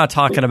mean, we're not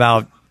talking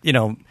about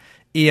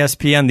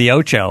ESPN the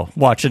Ocho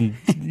watching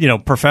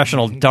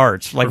professional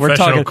darts, like we're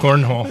talking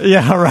cornhole.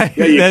 Yeah, right.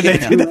 Yeah, they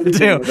do that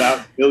too,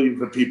 without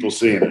millions of people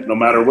seeing it, no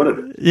matter what it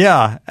is.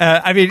 Yeah,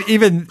 I mean,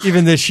 even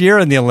this year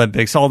in the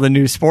Olympics, all the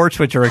new sports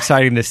which are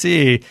exciting to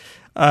see.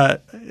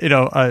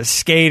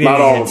 Skating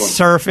and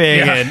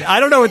surfing, and I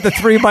don't know what the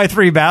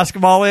 3x3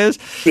 basketball is.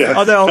 Yeah,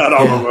 although not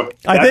all of them.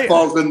 I think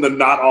falls in the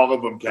not all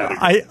of them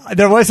category.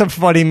 There was a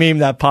funny meme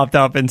that popped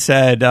up and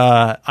said,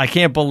 "I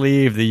can't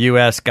believe the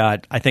U.S.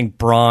 got, I think,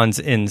 bronze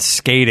in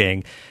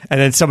skating," and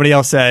then somebody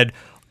else said,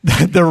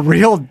 "The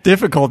real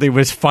difficulty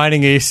was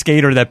finding a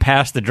skater that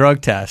passed the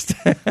drug test."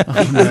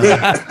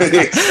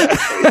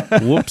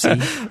 Whoopsie.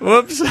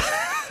 Whoops.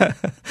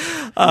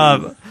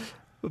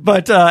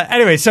 But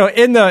anyway, so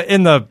in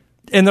the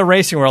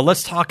racing world,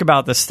 let's talk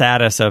about the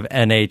status of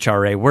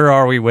NHRA. Where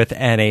are we with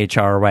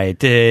NHRA?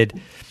 Do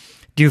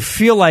you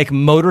feel like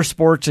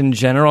motorsports in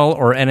general,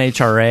 or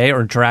NHRA,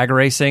 or drag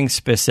racing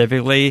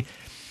specifically,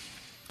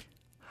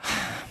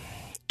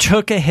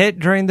 took a hit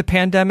during the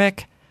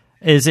pandemic?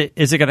 Is it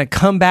going to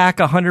come back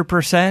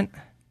 100%?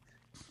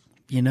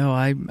 You know,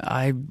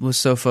 I was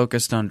so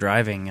focused on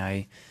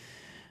driving.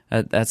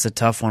 That's a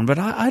tough one, but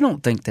I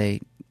don't think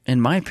in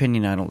my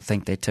opinion, I don't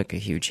think they took a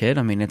huge hit.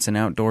 I mean, it's an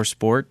outdoor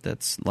sport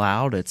that's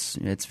loud.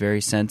 It's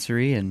very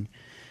sensory, and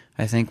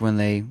I think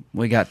when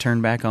we got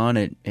turned back on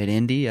at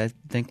Indy, I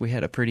think we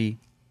had a pretty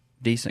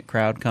decent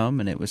crowd come,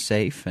 and it was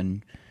safe,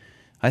 and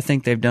I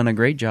think they've done a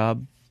great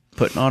job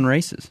putting on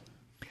races.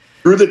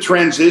 Through the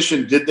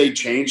transition, did they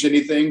change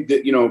anything?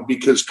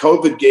 Because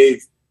COVID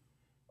gave,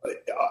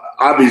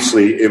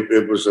 obviously,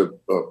 it was a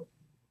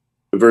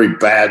very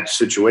bad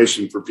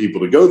situation for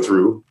people to go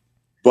through,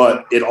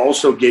 but it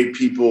also gave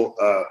people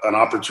an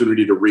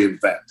opportunity to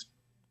reinvent.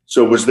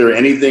 So was there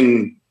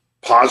anything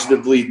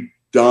positively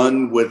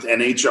done with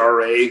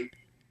NHRA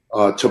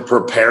to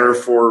prepare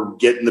for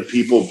getting the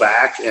people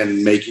back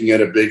and making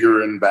it a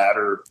bigger and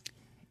badder,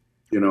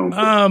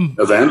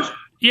 event?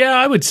 Yeah,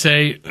 I would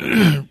say,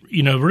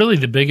 really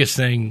the biggest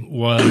thing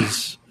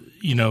was,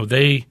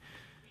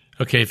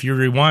 if you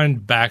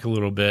rewind back a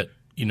little bit,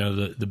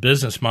 the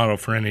business model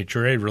for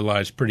NHRA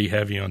relies pretty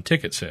heavy on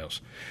ticket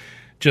sales,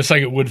 just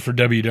like it would for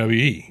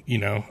WWE.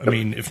 I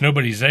mean, if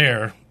nobody's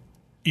there,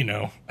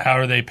 how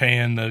are they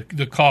paying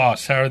the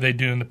costs? How are they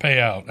doing the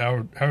payout?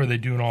 How are they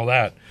doing all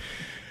that?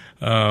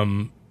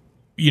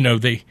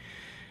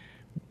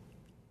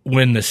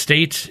 When the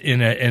states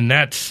and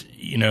that's,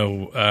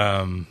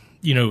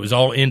 it was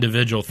all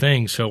individual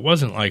things, so it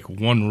wasn't like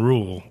one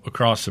rule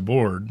across the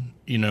board.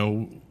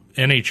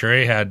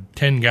 NHRA had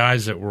 10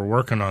 guys that were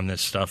working on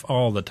this stuff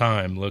all the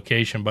time,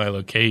 location by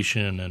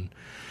location, and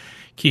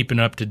keeping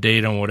up to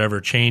date on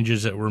whatever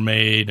changes that were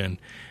made and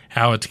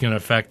how it's going to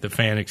affect the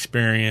fan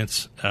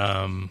experience.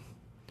 At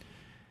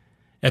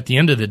the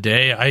end of the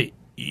day,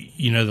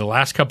 the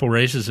last couple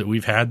races that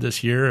we've had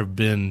this year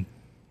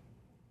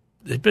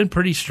they've been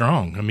pretty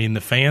strong. I mean,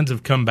 the fans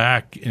have come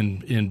back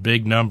in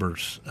big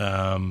numbers.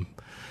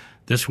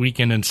 This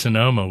weekend in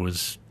Sonoma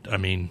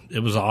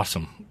it was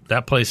awesome.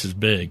 That place is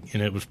big,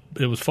 and it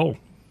was full,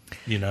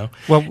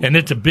 Well, and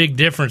it's a big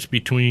difference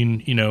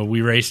between,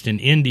 we raced in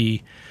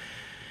Indy,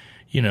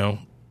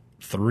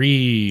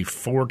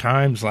 3-4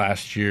 times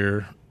last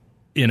year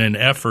in an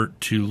effort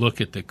to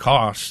look at the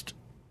cost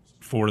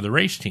for the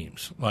race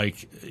teams.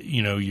 Like,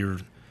 you're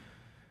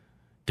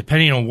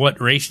depending on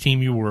what race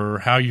team you were,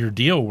 how your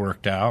deal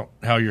worked out,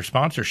 how your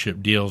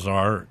sponsorship deals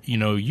are,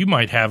 you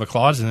might have a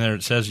clause in there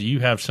that says you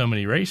have so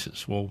many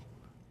races. Well,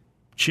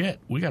 shit,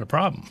 we got a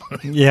problem.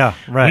 Yeah,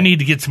 right. We need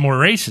to get some more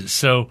races.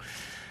 So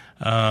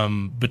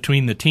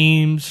between the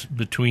teams,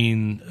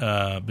 between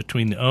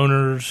the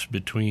owners,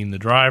 between the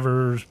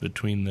drivers,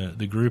 between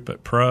the group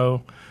at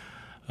Pro,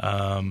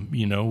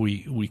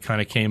 we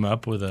kind of came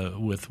up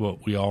with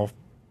what we all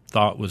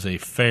thought was a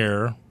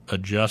fair,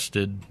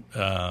 adjusted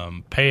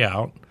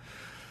payout.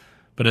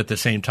 But at the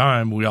same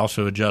time, we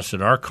also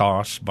adjusted our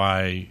costs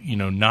by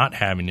not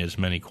having as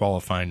many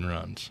qualifying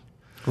runs.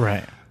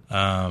 Right.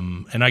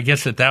 And I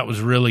guess that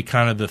was really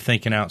kind of the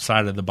thinking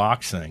outside of the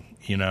box thing,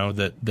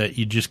 that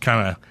you just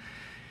kind of,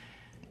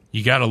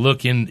 you got to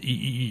look in,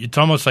 it's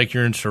almost like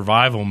you're in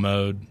survival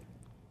mode.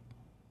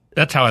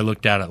 That's how I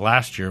looked at it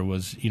last year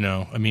was,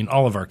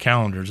 all of our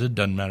calendars, it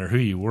doesn't matter who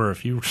you were.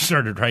 If you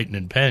started writing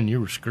in pen,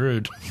 you were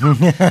screwed.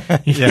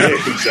 Yeah,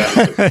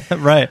 exactly.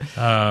 Right.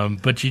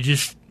 But you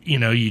just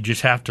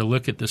have to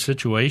look at the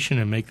situation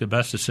and make the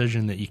best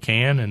decision that you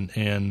can.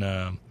 And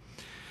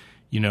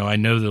I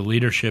know the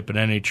leadership at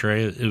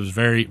NHRA, it was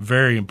very,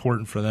 very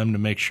important for them to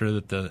make sure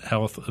that the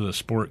health of the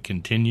sport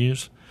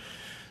continues.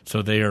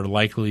 So they are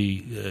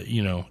likely,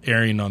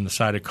 erring on the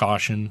side of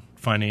caution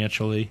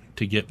financially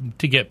to get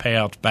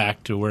payouts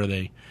back to where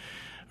they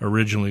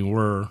originally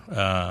were,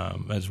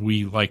 as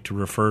we like to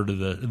refer to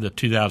the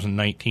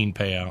 2019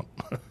 payout.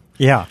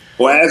 Yeah.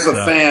 Well, as a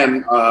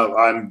fan,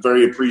 I'm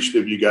very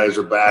appreciative you guys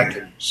are back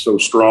and so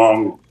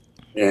strong.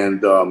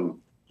 And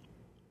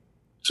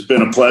it's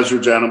been a pleasure,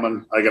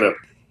 gentlemen. I got to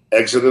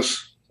exit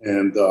us,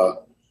 and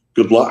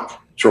good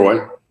luck,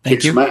 Troy.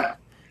 Thank you, Matt.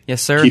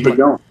 Yes, sir. Keep it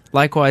going.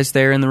 Likewise,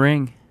 there in the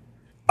ring.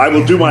 I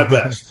will do my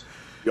best.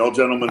 Y'all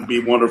gentlemen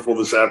be wonderful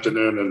this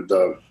afternoon, and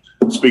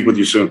speak with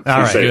you soon.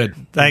 All right, good.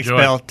 Thanks, Enjoy.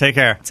 Bill. Take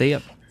care. See ya.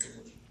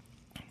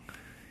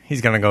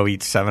 He's going to go eat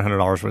 $700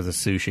 worth of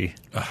sushi.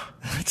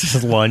 It's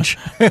his lunch.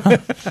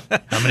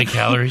 How many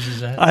calories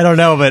is that? I don't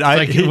know, but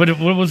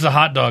what was the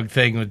hot dog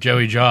thing with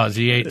Joey Jaws?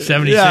 He ate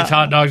 76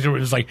 hot dogs. It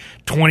was like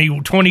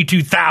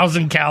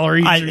 22,000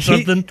 calories or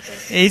something.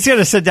 He's going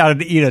to sit down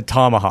and eat a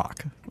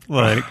tomahawk.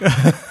 I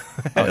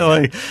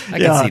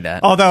can see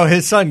that. Although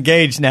his son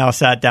Gage now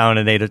sat down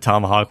and ate a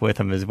tomahawk with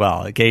him as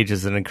well. Gage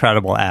is an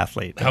incredible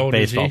athlete, How old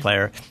baseball is he?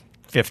 player.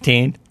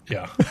 15.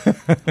 Yeah.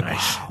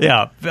 Nice.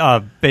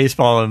 Yeah,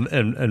 baseball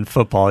and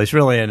football. He's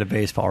really into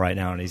baseball right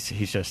now, and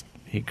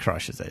he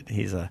crushes it.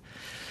 He's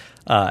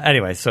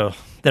anyway. So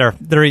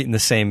they're eating the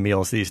same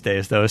meals these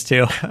days. Those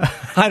two.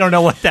 I don't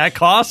know what that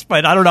costs,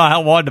 but I don't know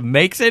how Wanda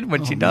makes it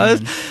when she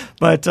does.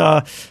 But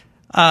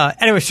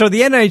anyway, so the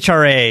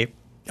NHRA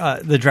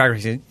the drag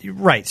racing,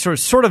 right?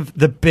 Sort of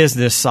the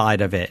business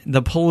side of it,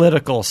 the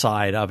political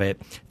side of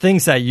it,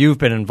 things that you've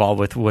been involved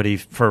with, Woody,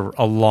 for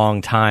a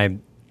long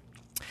time.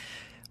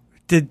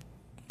 Did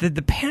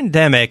the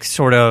pandemic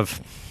sort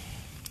of,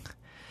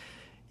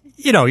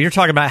 you're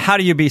talking about how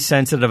do you be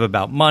sensitive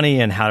about money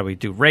and how do we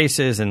do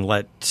races and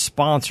let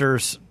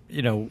sponsors,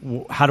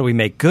 how do we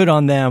make good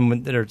on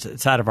them?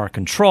 It's out of our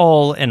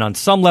control. And on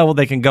some level,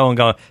 they can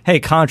go, hey,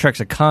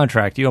 contract's a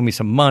contract. You owe me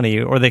some money.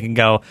 Or they can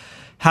go,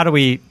 how do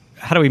we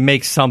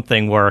make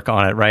something work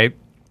on it, right?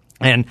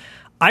 And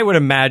I would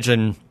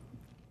imagine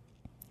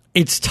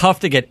it's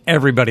tough to get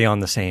everybody on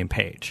the same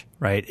page,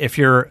 right? If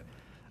you're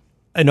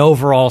an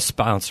overall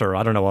sponsor,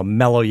 I don't know, a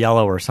Mellow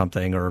Yellow or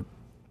something, or,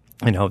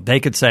 they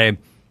could say,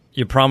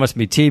 you promised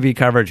me TV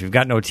coverage, you've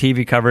got no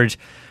TV coverage.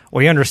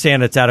 We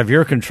understand it's out of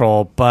your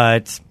control,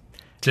 but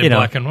it's in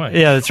black and white.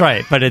 Yeah, that's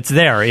right. But it's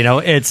there.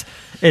 It's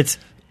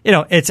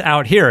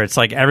out here. It's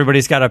like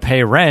everybody's got to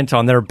pay rent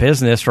on their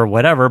business or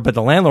whatever. But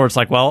the landlord's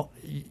like, well,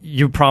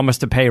 you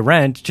promised to pay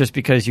rent. Just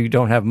because you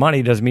don't have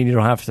money doesn't mean you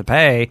don't have to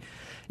pay.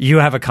 You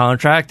have a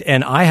contract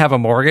and I have a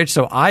mortgage,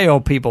 so I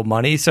owe people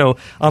money. So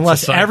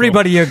unless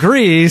everybody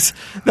agrees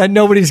that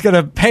nobody's going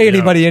to pay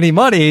anybody any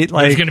money,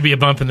 there's going to be a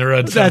bump in the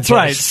road. That's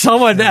right.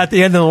 Someone at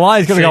the end of the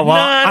line is going to go, well,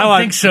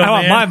 I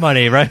want my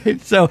money, right?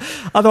 So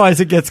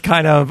otherwise it gets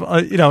kind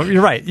of,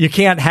 you're right. You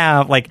can't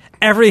have,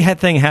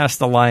 everything has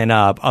to line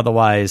up.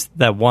 Otherwise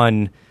that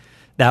one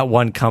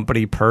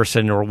company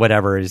person or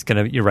whatever is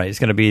going to, you're right, it's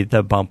going to be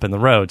the bump in the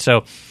road.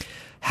 So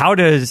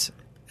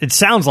it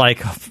sounds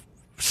like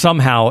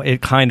somehow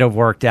it kind of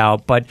worked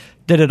out, but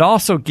did it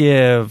also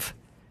give,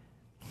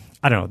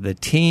 I don't know, the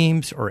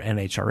teams or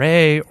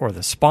NHRA or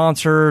the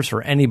sponsors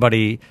or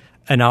anybody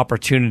an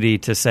opportunity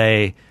to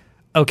say,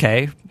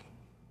 okay,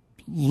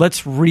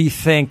 let's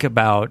rethink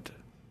about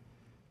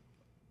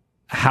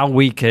how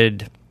we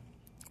could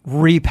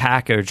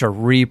repackage or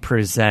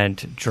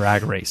represent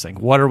drag racing?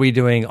 What are we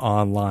doing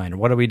online?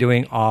 What are we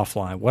doing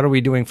offline? What are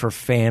we doing for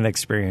fan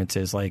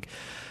experiences?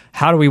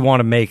 How do we want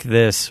to make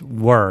this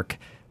work?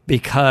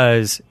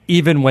 Because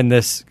even when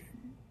this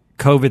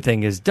COVID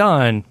thing is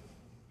done,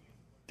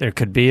 there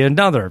could be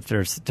another.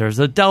 There's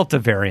a Delta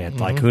variant.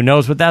 Mm-hmm. Who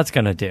knows what that's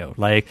going to do?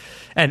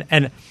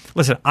 And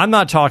listen, I'm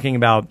not talking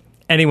about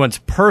anyone's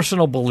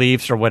personal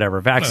beliefs or whatever.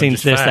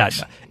 Vaccines, this, facts.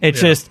 That.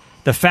 It's just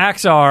the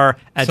facts are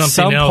at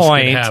something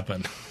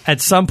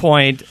some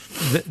point,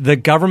 the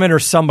government or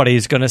somebody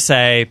is going to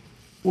say,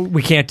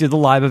 we can't do the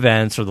live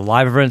events, or the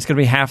live event's going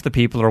to be half the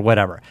people, or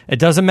whatever. It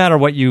doesn't matter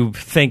what you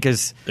think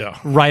is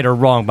right or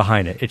wrong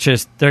behind it. It's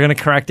just they're going to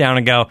crack down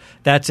and go,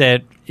 that's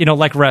it.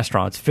 Like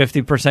restaurants,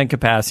 50%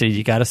 capacity,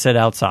 you got to sit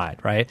outside,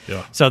 right?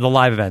 Yeah. So the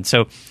live event.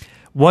 So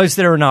was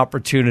there an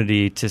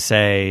opportunity to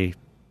say,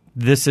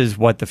 this is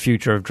what the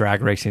future of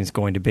drag racing is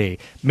going to be?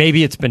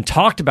 Maybe it's been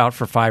talked about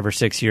for 5 or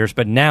 6 years,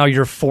 but now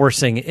you're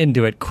forcing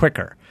into it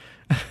quicker.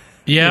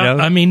 Yeah,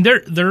 I mean,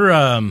 they're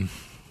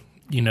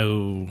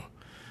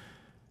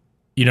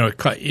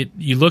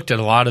you looked at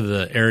a lot of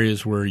the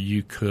areas where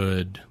you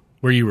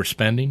were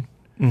spending,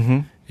 mm-hmm.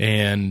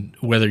 and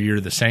whether you're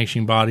the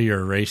sanctioning body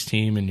or a race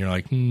team, and you're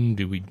like,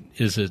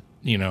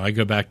 I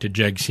go back to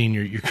Jegs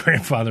Sr. Your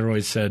grandfather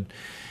always said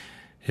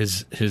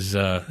his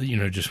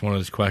just one of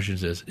those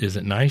questions is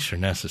it nice or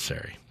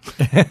necessary?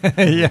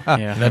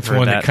 yeah, that's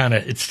one that kind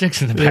of, it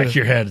sticks in the back of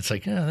your head. It's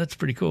like, that's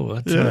pretty cool.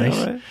 That's nice.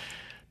 Right.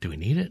 Do we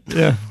need it?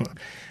 Yeah.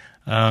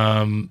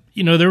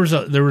 There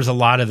was a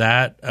lot of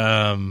that.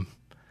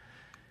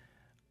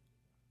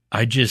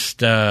 I think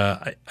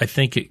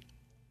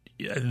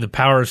the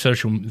power of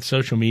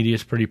social media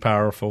is pretty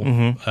powerful.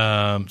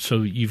 Mm-hmm.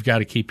 So you've got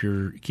to keep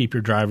your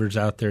drivers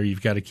out there.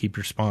 You've got to keep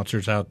your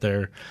sponsors out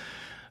there.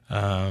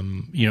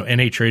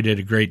 NHRA did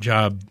a great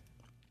job,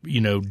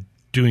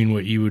 doing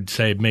what you would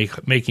say,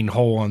 making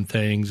whole on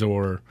things,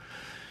 or,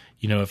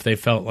 if they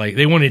felt like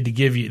they wanted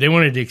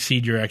to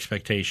exceed your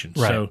expectations.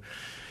 Right. So,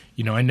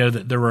 I know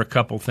that there were a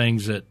couple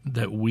things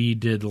that we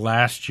did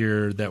last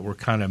year that were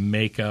kind of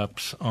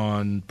makeups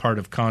on part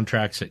of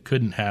contracts that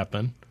couldn't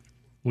happen,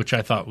 which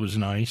I thought was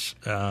nice.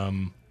 That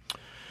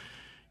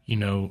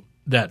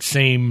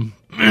same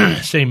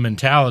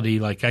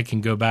mentality, I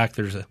can go back.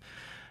 There's a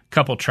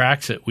couple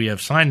tracks that we have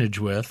signage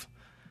with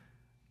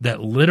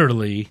that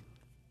literally,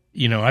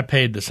 I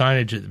paid the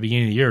signage at the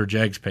beginning of the year, or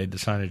Jegs paid the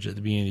signage at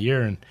the beginning of the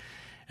year, and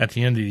at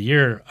the end of the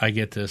year, I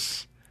get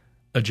this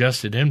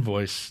adjusted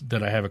invoice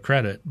that I have a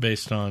credit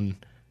based on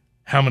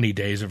how many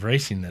days of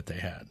racing that they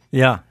had.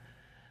 Yeah.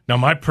 Now,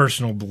 my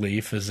personal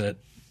belief is that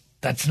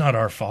that's not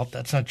our fault.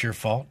 That's not your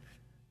fault.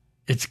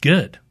 It's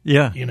good.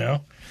 Yeah.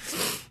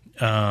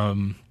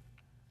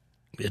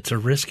 It's a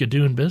risk of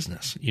doing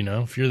business.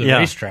 If you're the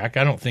racetrack,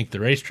 I don't think the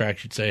racetrack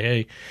should say,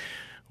 hey,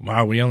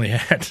 wow, we only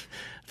had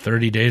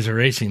 30 days of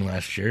racing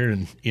last year,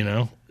 and,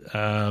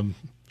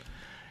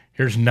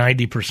 here's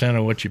 90%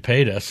 of what you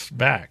paid us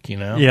back,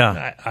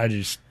 Yeah. I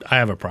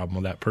have a problem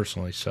with that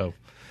personally, so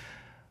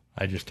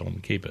I just told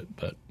them to keep it.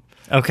 But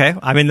okay.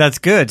 I mean, that's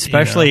good,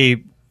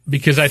 especially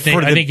because I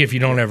think if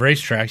you don't have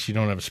racetracks, you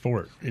don't have a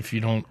sport. If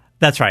you don't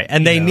That's right.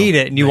 And they need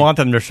it, and you want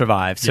them to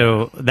survive.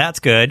 So that's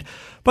good.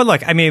 But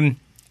look, I mean,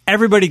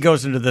 everybody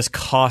goes into this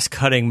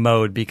cost-cutting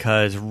mode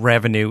because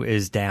revenue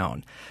is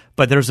down.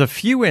 But there's a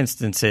few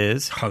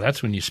instances. Oh,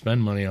 that's when you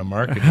spend money on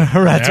marketing.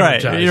 That's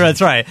right.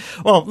 That's right.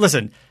 Well,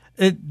 listen,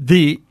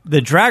 the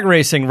drag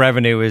racing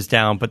revenue is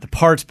down, but the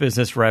parts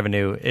business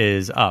revenue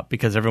is up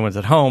because everyone's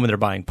at home and they're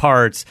buying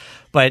parts.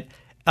 But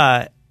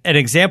an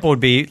example would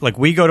be, like,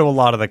 we go to a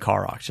lot of the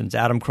car auctions.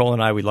 Adam Kroll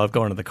and I, we love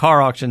going to the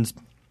car auctions.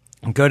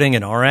 Gooding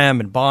and RM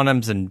and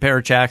Bonhams and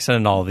Barrett Jackson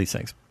and all of these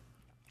things.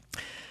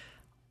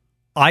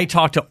 I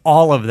talked to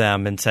all of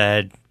them and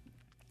said,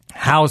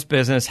 how's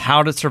business?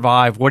 How to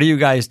survive? What are you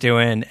guys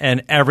doing?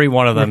 And every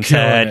one of them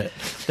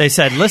they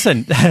said,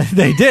 listen,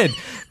 they did.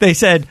 They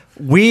said,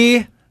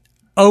 we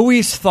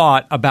always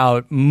thought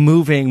about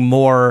moving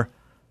more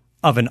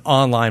of an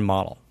online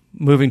model,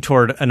 moving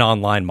toward an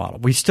online model.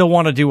 We still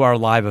want to do our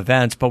live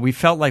events, but we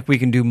felt like we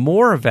can do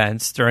more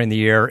events during the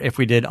year if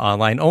we did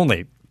online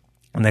only.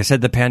 And they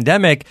said the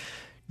pandemic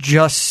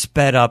just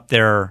sped up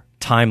their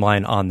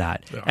timeline on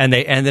that. Yeah. And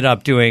they ended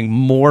up doing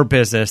more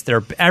business.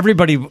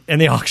 Everybody in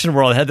the auction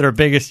world had their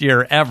biggest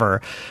year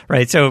ever,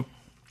 right? So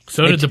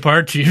did the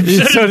parts. So did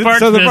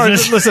the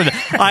parts. Listen,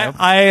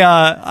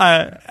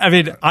 I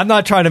mean, I'm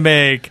not trying to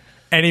make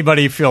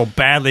anybody feel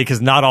badly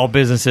because not all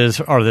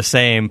businesses are the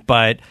same,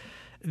 but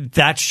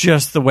that's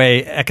just the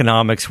way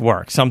economics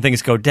work. Some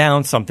things go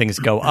down, some things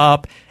go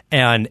up.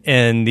 And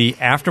in the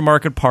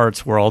aftermarket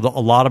parts world, a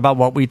lot about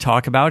what we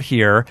talk about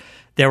here,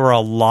 there were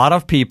a lot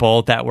of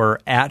people that were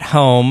at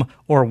home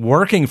or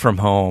working from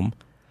home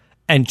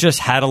and just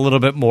had a little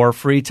bit more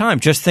free time.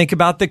 Just think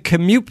about the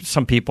commute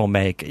some people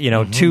make,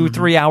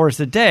 2-3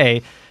 hours a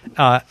day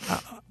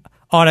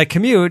on a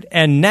commute.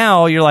 And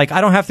now you're like,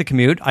 I don't have to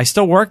commute. I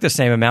still work the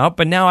same amount,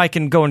 but now I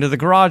can go into the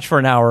garage for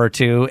an hour or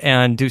two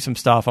and do some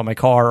stuff on my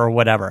car or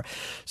whatever.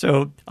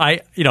 So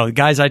the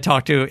guys I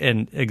talk to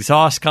in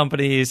exhaust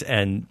companies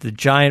and the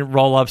giant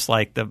roll-ups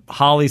like the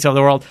Holleys of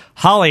the world,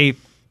 Holley,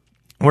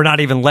 we're not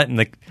even letting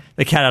the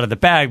cat out of the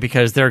bag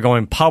because they're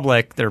going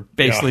public. They're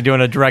basically doing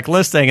a direct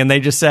listing. And they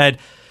just said,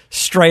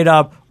 straight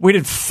up, we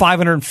did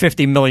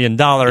 $550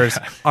 million.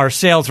 Our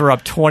sales were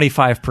up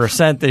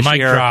 25% this year.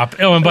 Mic drop.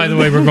 Oh, and by the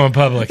way, we're going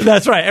public.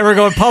 That's right. And we're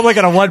going public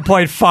at a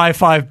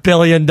 $1.55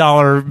 billion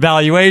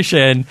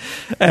valuation.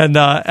 And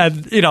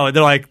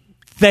they're like,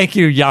 thank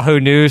you, Yahoo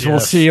News. Yes. We'll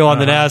see you on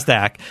the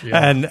NASDAQ.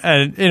 Yeah.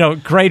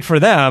 And great for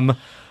them.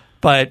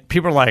 But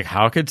people are like,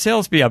 how could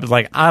sales be up? It's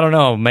like, I don't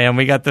know, man.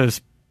 We got those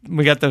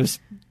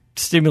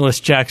stimulus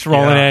checks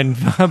rolling in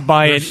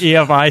by an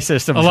EFI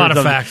system. A lot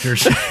of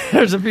factors.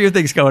 There's a few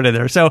things going in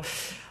there. So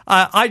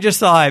I just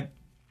thought,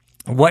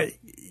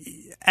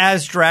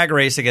 as drag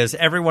racing, as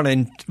everyone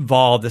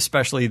involved,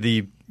 especially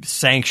the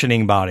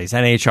sanctioning bodies,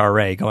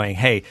 NHRA, going,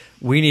 hey,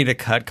 we need to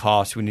cut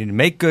costs. We need to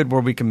make good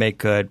where we can make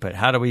good, but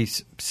how do we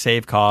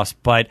save costs?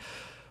 But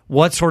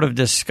what sort of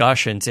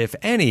discussions, if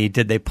any,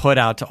 did they put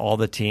out to all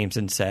the teams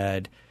and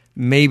said,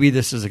 maybe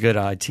this is a good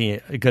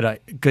idea, a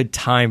good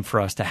time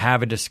for us to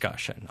have a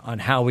discussion on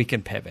how we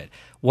can pivot.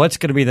 What's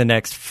going to be the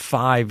next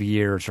 5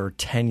 years or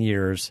 10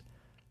 years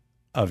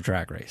of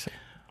drag racing?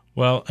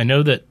 Well, I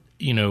know that,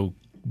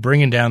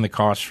 bringing down the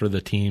costs for the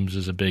teams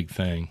is a big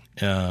thing.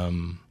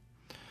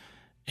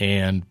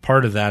 And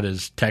part of that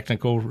is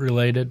technical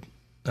related,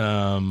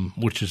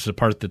 which is the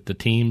part that the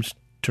teams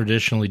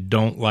traditionally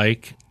don't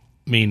like,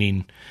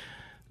 meaning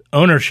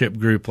ownership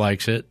group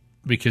likes it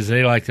because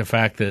they like the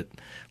fact that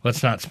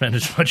let's not spend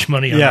as much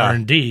money on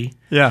R&D.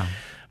 Yeah.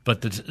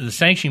 But the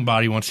sanctioning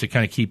body wants to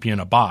kind of keep you in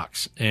a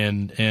box,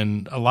 and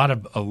a lot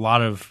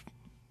of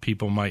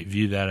people might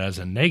view that as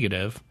a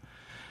negative.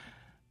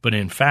 But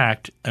in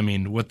fact, I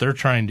mean, what they're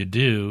trying to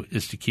do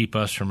is to keep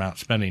us from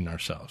outspending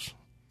ourselves.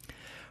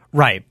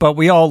 Right, but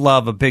we all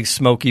love a big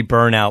smoky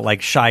burnout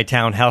like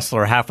Chi-Town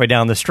Hustler halfway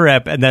down the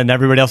strip, and then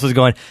everybody else is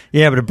going,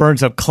 yeah, but it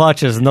burns up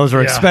clutches, and those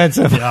are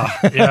expensive. Yeah.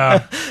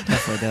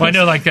 Well, I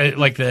know, like the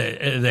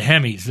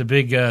Hemis, the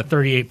big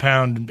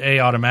 38-pound A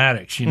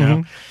automatics,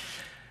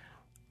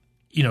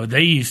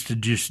 they used to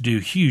just do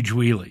huge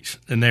wheelies,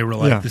 and they were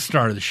like the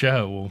star of the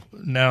show. Well,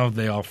 now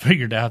they all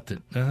figured out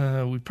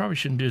that we probably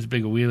shouldn't do as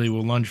big a wheelie.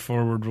 We'll lunge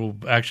forward. We'll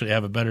actually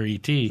have a better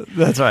ET.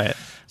 That's right.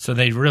 So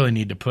they really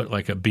need to put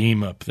like a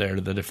beam up there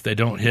that if they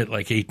don't hit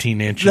like 18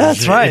 inches,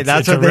 that's right.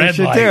 That's what they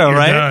should do,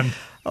 right? Done.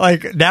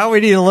 Like now we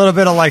need a little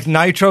bit of like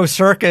nitro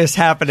circus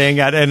happening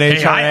at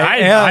NHRA.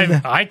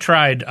 Hey, I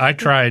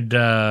tried,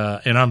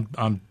 and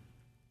I'm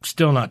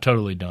still not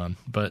totally done,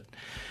 but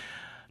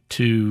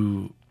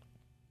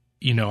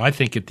I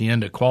think at the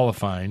end of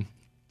qualifying,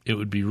 it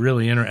would be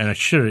really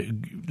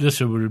interesting. And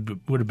this would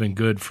have been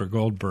good for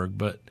Goldberg,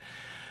 but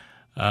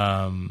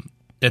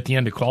at the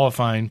end of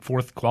qualifying,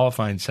 fourth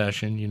qualifying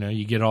session,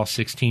 you get all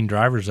 16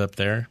 drivers up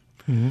there,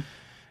 and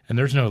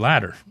there's no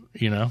ladder.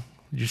 You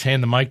just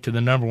hand the mic to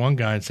the number one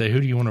guy and say, "Who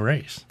do you want to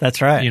race?"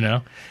 That's right.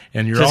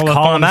 And you're just all up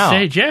on the out.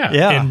 stage,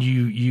 and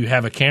you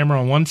have a camera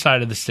on one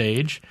side of the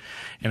stage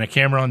and a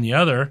camera on the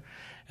other,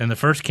 and the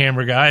first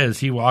camera guy, as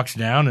he walks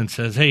down and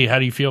says, "Hey, how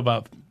do you feel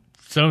about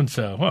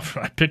so-and-so. Well,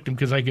 I picked him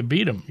because I could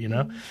beat him,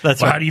 That's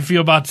right. right. How do you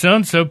feel about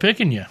so-and-so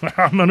picking you?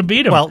 I'm going to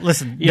beat him. Well,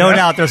 listen, no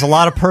doubt there's a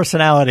lot of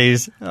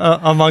personalities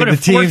among the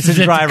teams and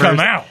drivers. Come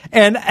out.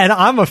 And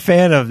I'm a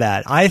fan of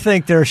that. I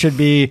think there should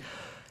be,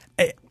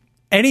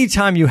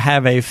 anytime you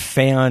have a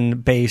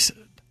fan-based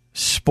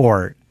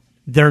sport,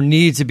 there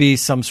needs to be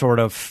some sort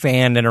of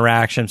fan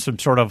interaction, some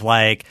sort of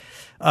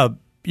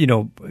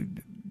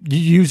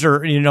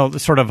user,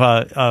 sort of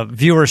a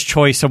viewer's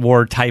choice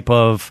award type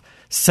of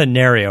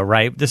scenario,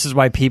 right? This is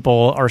why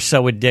people are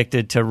so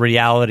addicted to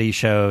reality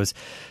shows.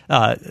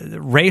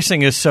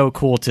 Racing is so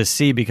cool to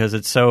see because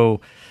it's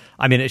so,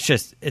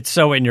 it's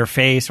so in your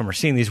face, and we're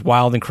seeing these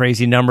wild and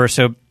crazy numbers.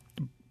 So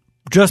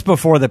just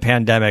before the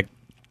pandemic,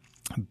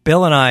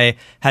 Bill and I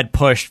had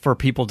pushed for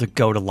people to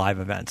go to live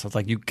events. It's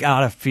like, you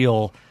got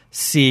to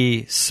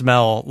see,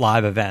 smell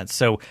live events.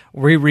 So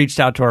we reached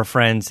out to our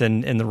friends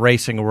in the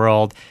racing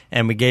world,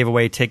 and we gave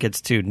away tickets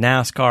to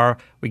NASCAR,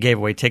 we gave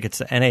away tickets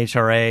to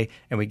NHRA,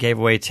 and we gave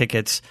away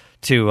tickets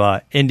to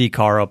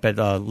IndyCar up at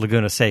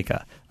Laguna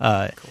Seca.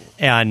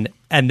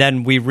 And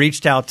then we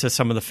reached out to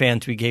some of the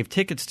fans we gave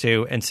tickets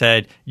to and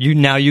said, you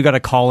got to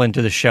call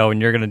into the show and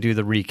you're going to do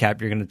the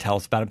recap. You're going to tell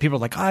us about it. People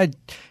are like, I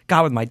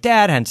got with my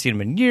dad, hadn't seen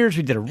him in years.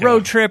 We did a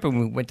road trip and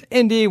we went to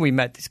Indy. We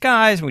met these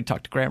guys and we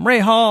talked to Graham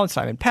Rahal and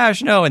Simon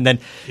Pagenaud. And then,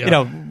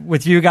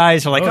 with you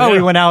guys, are like,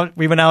 we went out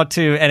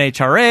to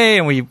NHRA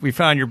and we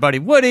found your buddy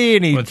Woody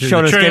and he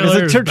showed us, gave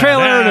us a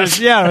trailer. And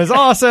it was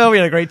awesome. We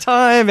had a great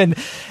time. And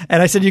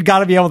I said, you got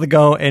to be able to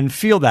go and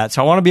feel that.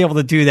 So I want to be able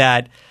to do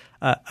that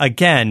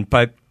again,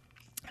 but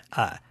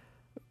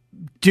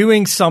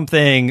doing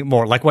something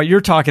more like what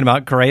you're talking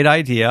about, great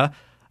idea.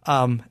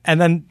 And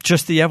then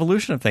just the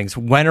evolution of things.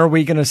 When are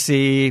we going to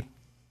see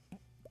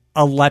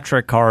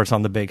electric cars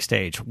on the big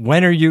stage?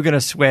 When are you going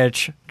to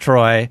switch,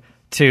 Troy,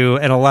 to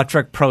an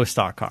electric pro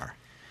stock car?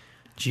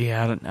 Gee,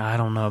 I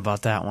don't know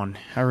about that one.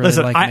 I really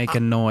like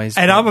making noise.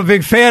 And I'm a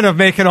big fan of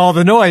making all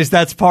the noise.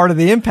 That's part of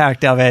the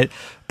impact of it.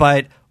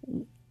 But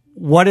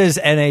what does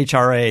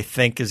NHRA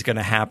think is going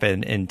to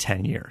happen in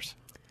 10 years?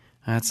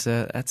 That's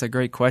a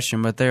great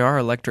question, but there are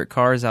electric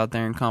cars out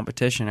there in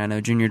competition. I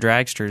know junior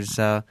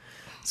dragsters.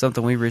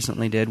 Something we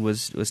recently did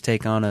was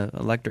take on an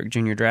electric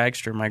junior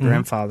dragster. My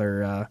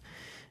grandfather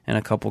and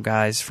a couple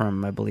guys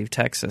from, I believe,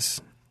 Texas,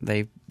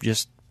 they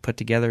just put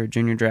together a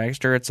junior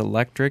dragster. It's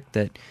electric,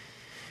 that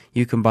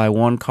you can buy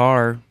one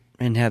car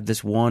and have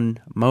this one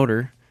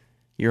motor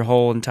your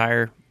whole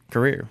entire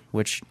career,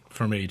 which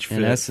from age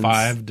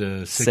 5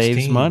 to 16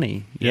 saves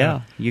money.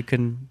 Yeah, you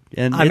can.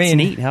 And it's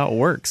neat how it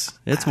works.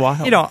 It's wild.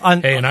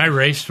 Hey, and I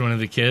raced one of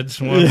the kids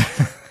once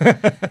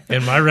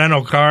in my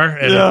rental car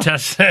at a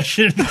test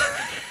session.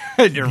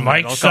 Your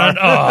Mike's son.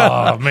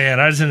 Oh man,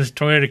 I was in this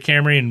Toyota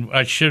Camry, and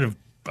I should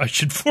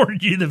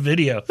forward you the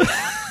video.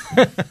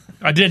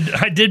 I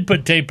did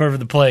put tape over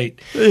the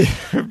plate.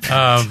 But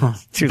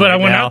I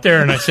went out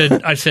there and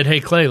I said,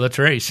 hey Clay, let's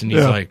race. And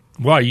he's like,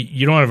 why?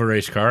 You don't have a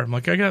race car? I'm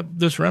like, I got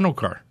this rental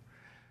car.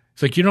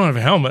 It's like, you don't have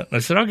a helmet. And I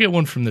said, I'll get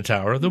one from the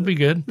tower. They'll be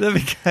good. They'll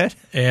be good.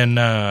 And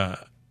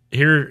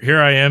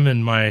here I am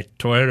in my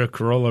Toyota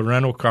Corolla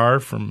rental car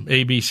from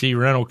ABC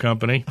Rental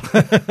Company.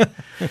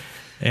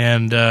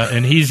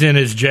 And he's in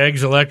his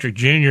Jegs Electric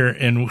Jr.,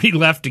 and we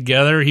left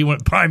together. He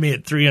went by me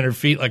at 300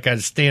 feet like I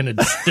was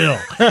standing still.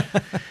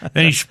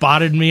 Then he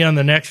spotted me on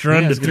the next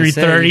run to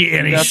 330,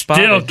 and he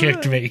still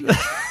kicked me.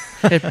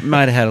 It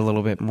might have had a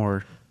little bit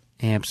more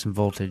amps and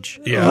voltage.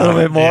 Yeah, a little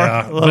bit more.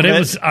 Yeah. But it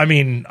was,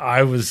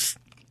 I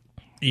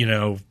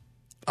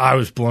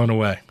was blown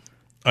away.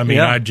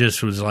 I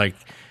just was like,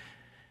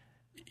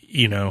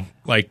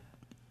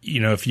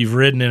 if you've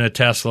ridden in a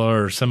Tesla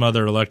or some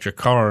other electric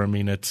car,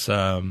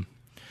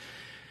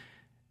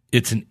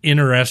 it's an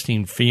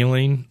interesting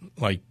feeling.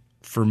 Like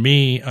for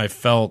me,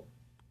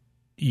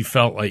 you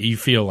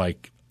feel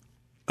like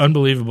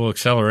unbelievable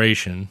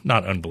acceleration,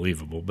 not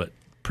unbelievable, but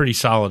pretty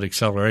solid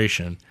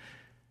acceleration.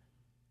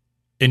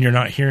 And you're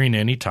not hearing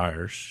any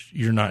tires.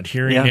 You're not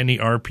hearing any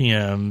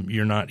RPM.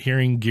 You're not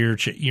hearing gear.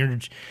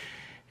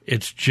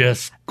 It's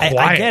just quiet.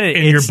 I get it.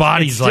 And your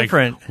body's like,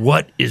 different.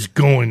 What is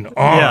going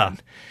on?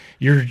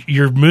 Yeah.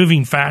 You're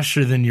moving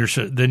faster than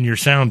you're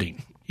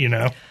sounding,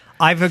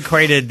 I've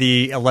equated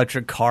the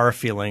electric car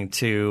feeling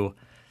to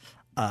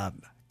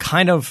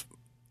kind of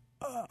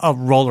a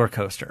roller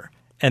coaster,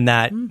 and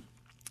that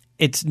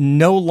it's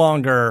no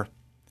longer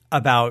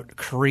about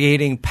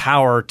creating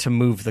power to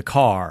move the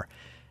car.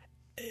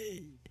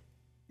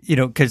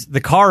 Because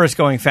the car is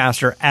going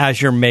faster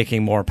as you're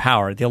making more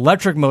power. The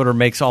electric motor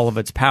makes all of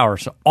its power,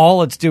 so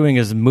all it's doing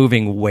is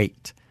moving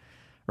weight,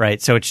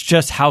 right? So it's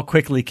just how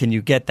quickly can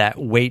you get that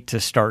weight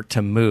to start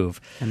to move.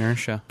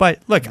 Inertia.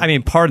 But look,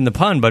 pardon the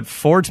pun, but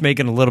Ford's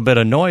making a little bit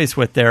of noise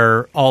with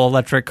their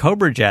all-electric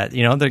Cobra Jet.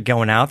 They're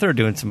going out there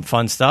doing some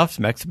fun stuff,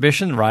 some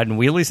exhibition, riding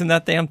wheelies in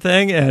that damn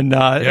thing. And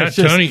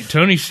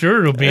Tony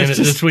Stewart will be in it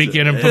this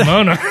weekend in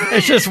Pomona.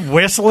 It's just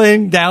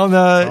whistling down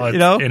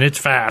the, And it's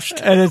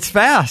fast. And it's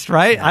fast,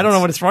 right? Yes. I don't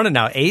know what it's running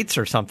now, 8s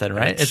or something,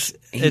 right? It's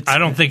I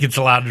don't think it's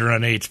allowed to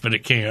run 8s, but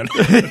it can.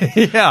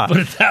 Yeah. Put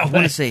it that way. I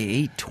want to say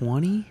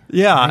 820.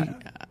 Yeah.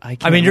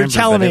 I mean, you're remember,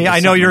 telling but it me, was I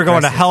know something you're going a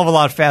impressive. hell of a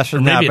lot faster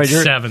than that, Maybe but it's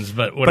you're, sevens,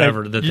 but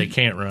whatever that they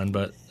can't run.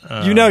 But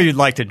you'd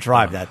like to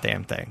drive that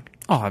damn thing.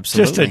 Oh,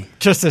 absolutely.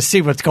 Just to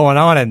see what's going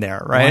on in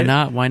there, right? Why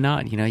not? Why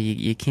not?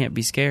 You can't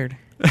be scared.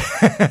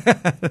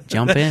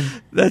 Jump in.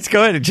 That's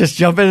good. Just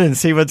jump in and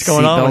see what's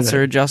going on. Seatbelts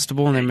are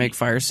adjustable, and they make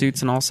fire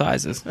suits in all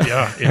sizes.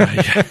 Yeah.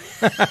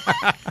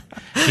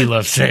 He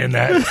loves saying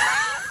that.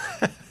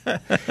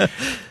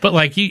 But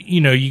like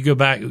you go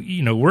back.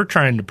 We're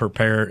trying to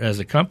prepare as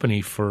a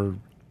company for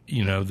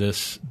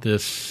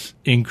this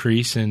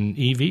increase in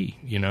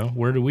EV.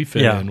 Where do we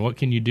fit in? What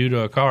can you do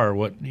to a car?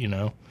 What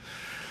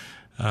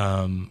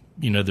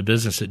the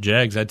business at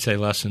Jegs, I'd say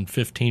less than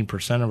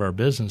 15% of our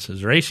business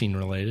is racing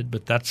related,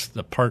 but that's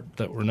the part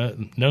that we're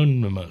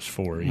known the most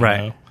for.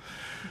 Right.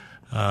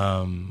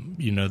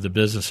 The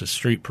business is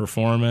street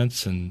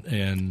performance, and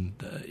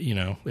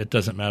it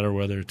doesn't matter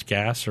whether it's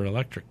gas or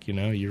electric.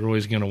 You're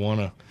always going to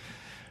want to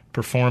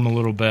perform a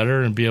little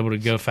better and be able to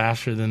go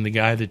faster than the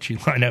guy that you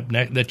line up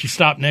that you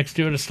stop next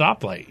to at a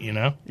stoplight.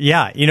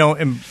 Yeah.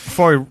 And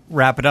before we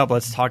wrap it up,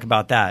 let's talk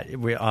about that.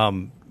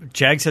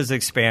 Jegs has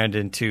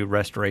expanded into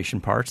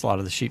restoration parts, a lot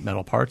of the sheet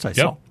metal parts. I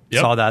saw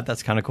that.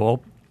 That's kind of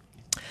cool.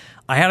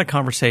 I had a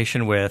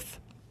conversation with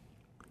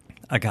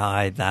a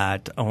guy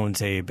that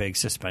owns a big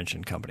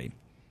suspension company,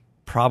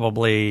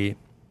 probably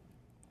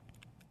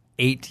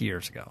 8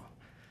 years ago.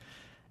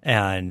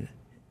 And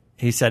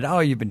he said, "Oh,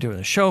 you've been doing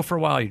the show for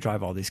a while. You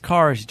drive all these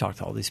cars. You talk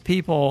to all these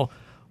people.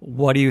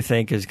 What do you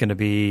think is going to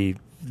be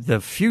the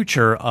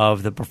future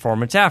of the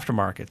performance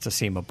aftermarket?" To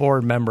see him a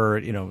board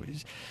member,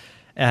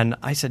 And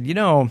I said,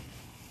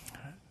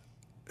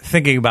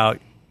 thinking about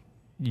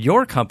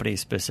your company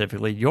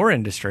specifically, your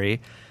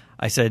industry,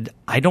 I said,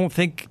 I don't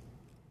think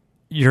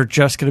you're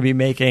just going to be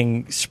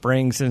making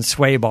springs and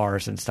sway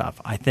bars and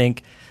stuff. I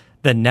think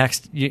the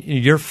next,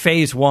 your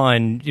phase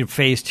one,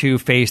 phase two,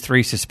 phase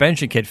three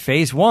suspension kit,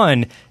 phase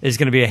one is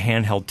going to be a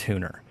handheld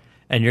tuner.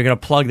 And you're going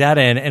to plug that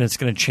in, and it's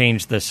going to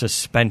change the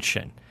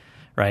suspension.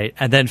 Right.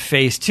 And then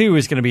phase two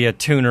is going to be a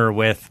tuner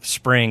with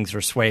springs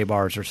or sway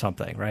bars or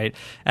something. Right.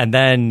 And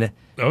then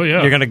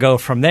you're going to go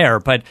from there.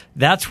 But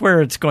that's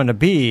where it's going to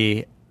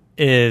be,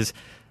 is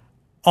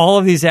all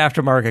of these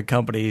aftermarket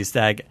companies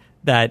that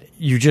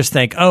you just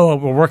think, oh,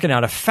 we're working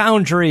out a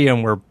foundry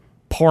and we're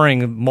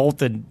pouring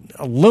molten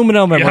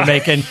aluminum and we're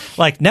making,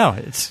 no,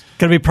 it's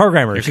going to be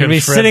programmers. You're going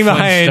to be sitting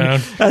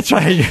behind. That's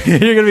right. You're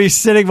going to be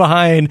sitting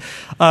behind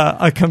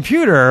a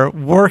computer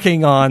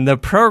working on the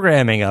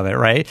programming of it.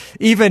 Right.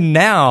 Even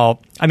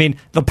now, I mean,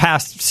 the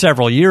past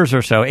several years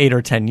or so, 8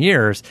 or 10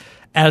 years,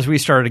 as we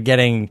started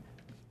getting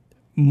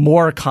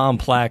more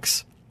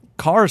complex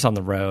cars on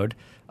the road,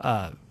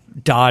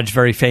 Dodge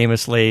very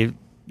famously,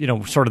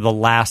 sort of the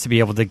last to be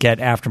able to get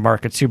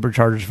aftermarket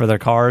superchargers for their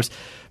cars,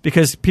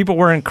 because people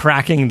weren't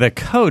cracking the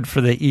code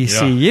for the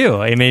ECU. Yeah.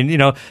 I mean,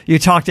 you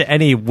talk to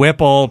any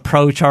Whipple,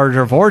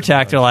 ProCharger,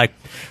 Vortec, they're like,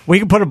 we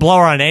can put a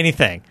blower on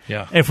anything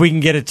if we can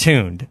get it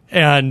tuned.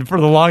 And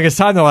for the longest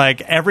time, they're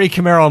like, every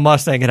Camaro and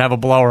Mustang can have a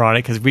blower on it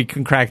because we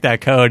can crack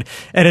that code.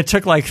 And it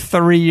took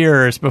 3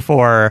 years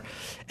before.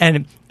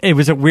 And it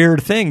was a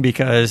weird thing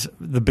because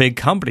the big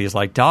companies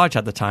like Dodge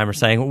at the time are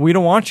saying, we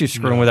don't want you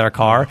screwing with our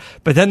car.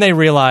 But then they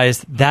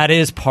realized that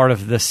is part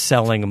of the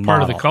selling model.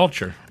 Part of the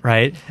culture.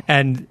 Right?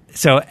 And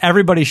so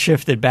everybody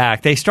shifted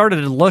back. They started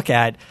to look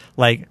at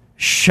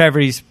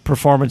Chevy's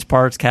performance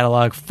parts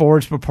catalog,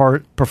 Ford's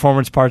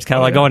performance parts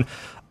catalog, going,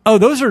 oh,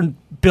 those are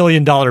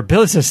billion-dollar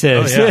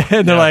businesses. Oh, yeah.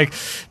 And they're like,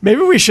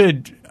 maybe we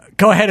should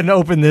go ahead and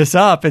open this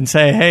up and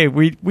say, hey,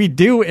 we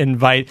do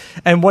invite.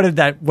 And what did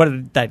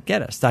that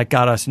get us? That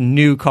got us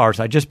new cars.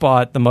 I just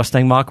bought the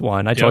Mustang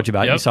Mach-1. I told you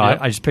about it. You saw it.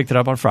 I just picked it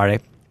up on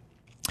Friday.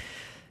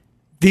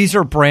 These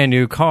are brand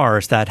new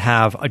cars that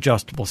have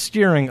adjustable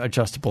steering,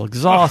 adjustable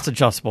exhaust,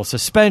 adjustable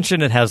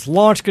suspension. It has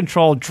launch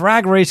control,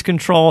 drag race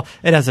control.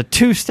 It has a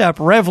 2-step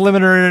rev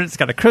limiter. It's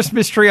got a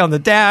Christmas tree on the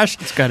dash.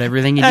 It's got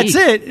everything you need. That's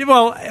it.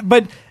 Well,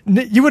 but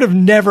you would have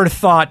never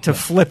thought to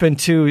flip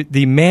into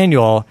the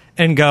manual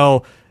and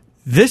go,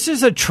 this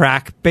is a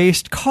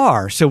track-based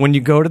car. So when you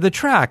go to the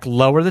track,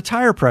 lower the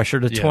tire pressure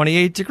to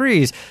 28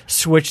 degrees,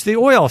 switch the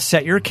oil,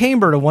 set your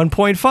camber to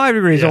 1.5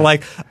 degrees. They're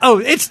like, oh,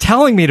 it's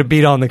telling me to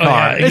beat on the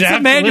car. It's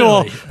the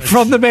manual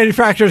from the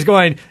manufacturers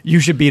going, you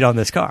should beat on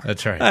this car.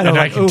 That's right. And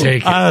I can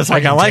take it. I was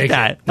like, I like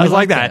that. I was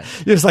like that.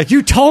 It's like,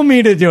 you told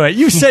me to do it.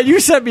 You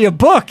sent me a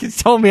book. You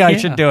told me I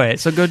should do it.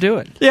 So go do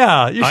it.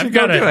 Yeah, you should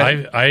go do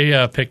it.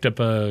 I picked up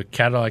a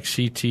Cadillac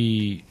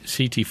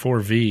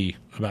CT4V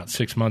about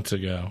 6 months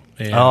ago.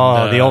 And,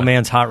 the old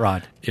man's hot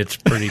rod. It's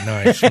pretty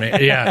nice,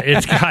 man. Yeah,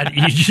 it's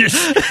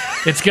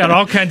got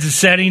all kinds of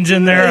settings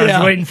in there. I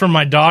was waiting for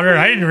my daughter.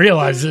 I didn't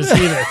realize this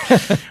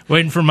either.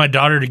 Waiting for my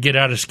daughter to get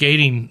out of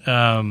skating,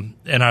 and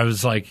I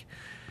was like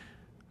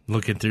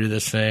looking through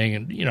this thing,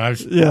 and I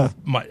was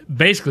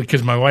basically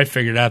because my wife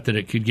figured out that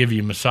it could give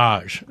you a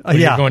massage when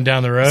you're going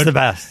down the road. It's the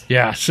best.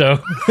 Yeah, so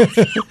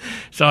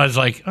I was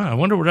like, I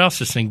wonder what else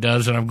this thing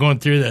does, and I'm going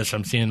through this.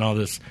 I'm seeing all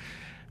this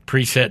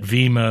preset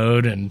V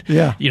mode, and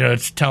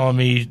it's telling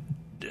me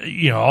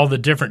all the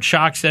different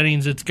shock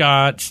settings it's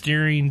got,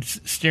 steering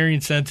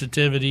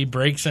sensitivity,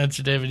 brake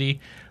sensitivity.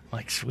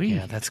 Like, sweet.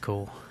 Yeah, that's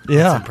cool.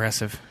 Yeah. That's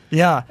impressive.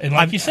 Yeah. And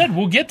like you said,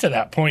 we'll get to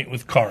that point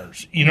with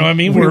cars. You know what I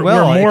mean? We We're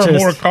will. more and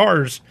more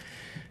cars.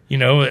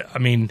 I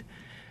mean,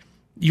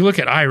 you look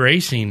at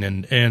iRacing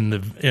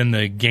and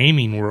the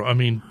gaming world. I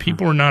mean,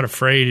 people are not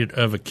afraid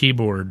of a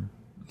keyboard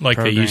like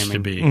they used to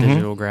be.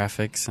 Digital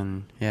graphics,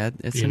 and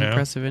it's an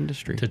impressive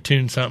industry. To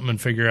tune something and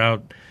figure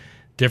out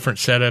different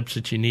setups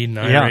that you need in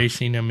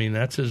iRacing. I mean,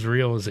 that's as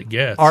real as it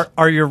gets.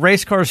 Are your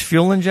race cars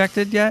fuel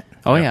injected yet?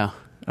 Oh, yeah.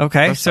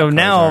 Okay, Most so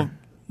cars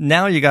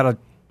now you got to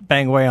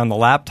bang away on the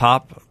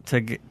laptop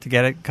to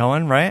get it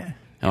going, right?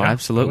 Oh,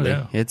 absolutely.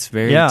 Oh, yeah. It's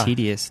very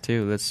tedious,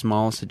 too. The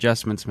smallest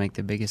adjustments make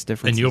the biggest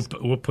difference. And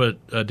we'll put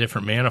a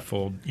different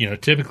manifold.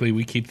 Typically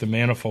we keep the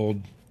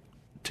manifold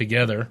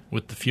together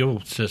with the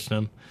fuel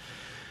system.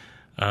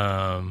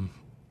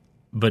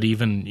 But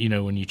even,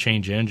 when you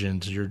change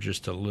engines, you're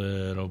just a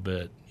little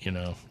bit,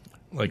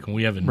 like when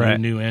we have a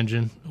new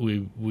engine,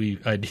 we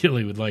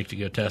ideally would like to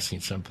go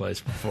testing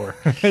someplace before.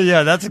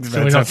 Yeah, that's expensive.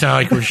 So we don't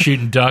sound like we're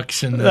shooting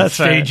ducks in the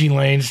staging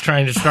lanes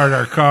trying to start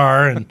our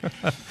car.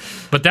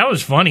 But that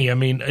was funny. I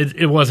mean,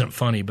 it wasn't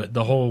funny, but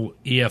the whole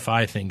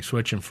EFI thing,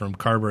 switching from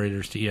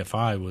carburetors to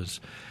EFI was,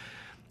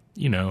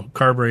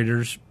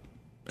 carburetors,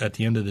 at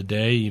the end of the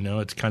day,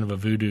 it's kind of a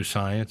voodoo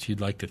science.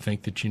 You'd like to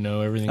think that you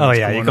know everything. Oh,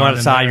 yeah. You go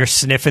outside, you're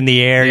sniffing the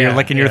air, you're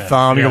licking your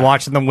thumb, you're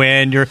watching the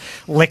wind, you're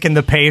licking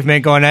the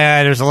pavement, going,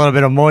 there's a little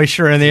bit of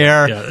moisture in the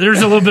air. Yeah,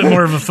 there's a little bit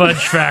more of a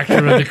fudge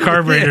factor with the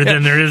carburetor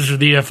than there is with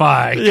the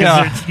EFI.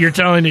 Because you're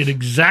telling it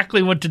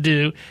exactly what to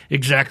do,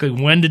 exactly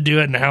when to do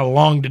it, and how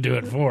long to do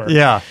it for.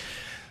 Yeah.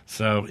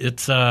 So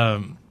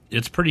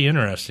it's pretty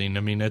interesting.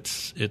 I mean,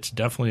 it's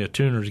definitely a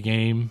tuner's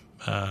game.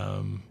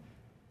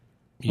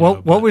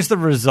 What was the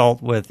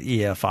result with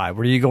EFI?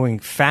 Were you going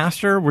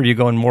faster? Were you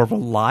going more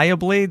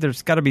reliably?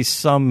 There's got to be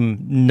some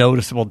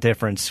noticeable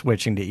difference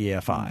switching to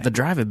EFI. The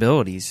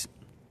drivability's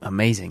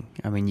amazing.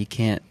 I mean, you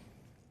can't,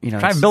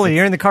 drivability,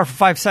 you're in the car for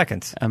 5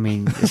 seconds. I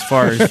mean, as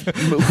far as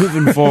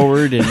moving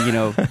forward and,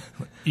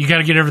 you got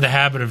to get over the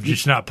habit of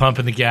just not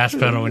pumping the gas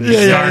pedal when you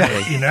start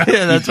it,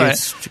 Yeah, that's right.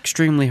 It's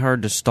extremely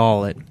hard to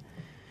stall it.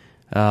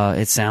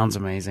 It sounds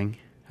amazing.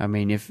 I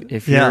mean,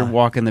 if you're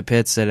walking the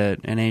pits at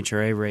an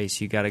NHRA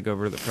race, you got to go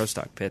over to the Pro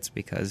Stock pits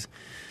because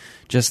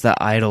just the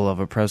idle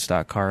of a Pro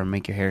Stock car and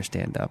make your hair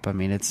stand up. I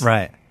mean, it's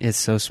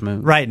so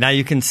smooth. Right. Now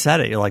you can set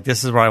it. You're like,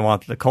 this is where I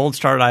want the cold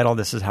start idle.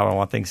 This is how I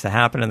want things to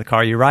happen in the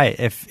car. You're right.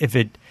 If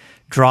it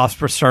drops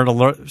for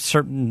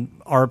certain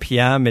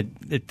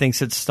RPM, it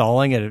thinks it's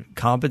stalling and it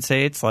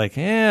compensates. Like,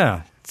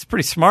 it's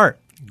pretty smart.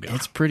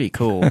 It's pretty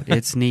cool.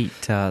 It's neat.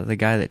 The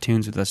guy that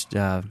tunes with us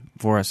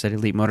for us at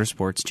Elite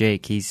Motorsports,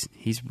 Jake, he's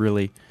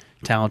really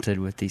talented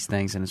with these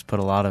things and has put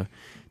a lot of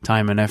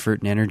time and effort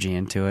and energy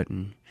into it,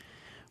 and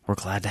we're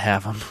glad to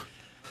have him.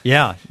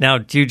 Yeah. Now,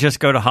 do you just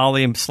go to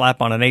Holly and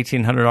slap on an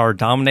 $1,800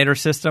 Dominator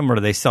system, or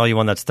do they sell you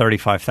one that's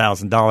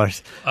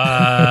 $35,000?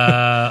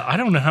 I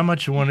don't know how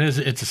much one is.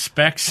 It's a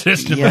spec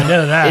system. I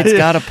know that. It's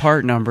got a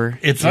part number.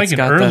 It's like an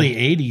early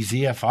 80s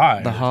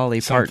EFI. The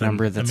Holly part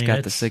number that's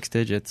got the 6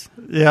 digits.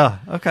 Yeah.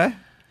 Okay.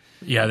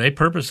 Yeah, they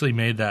purposely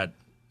made that.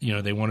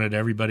 They wanted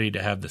everybody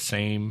to have the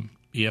same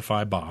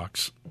EFI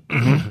box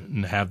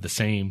and have the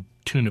same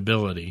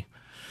tunability,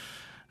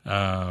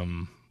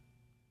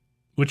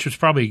 which was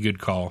probably a good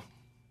call.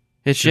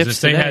 It ships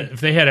today. If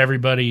they had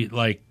everybody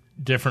like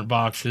different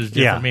boxes,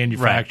 different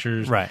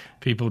manufacturers, right.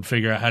 people would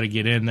figure out how to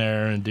get in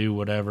there and do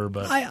whatever.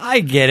 But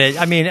I get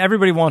it. I mean,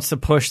 everybody wants to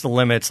push the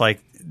limits. Like,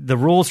 the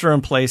rules are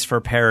in place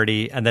for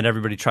parity, and then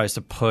everybody tries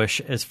to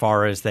push as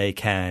far as they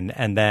can,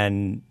 and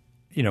then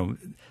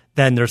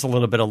then there's a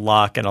little bit of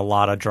luck and a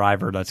lot of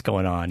driver that's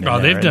going on.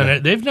 They've done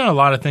it. They've done a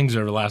lot of things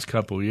over the last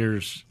couple of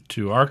years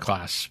to our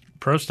class,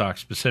 Pro Stock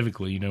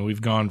specifically.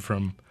 We've gone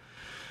from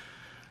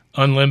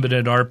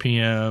unlimited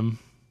RPM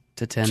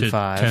to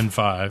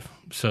 10.5.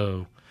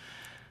 So,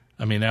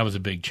 I mean, that was a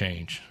big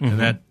change.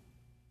 And that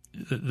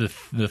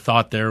the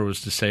thought there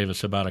was to save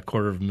us about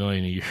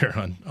 $250,000 a year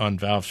on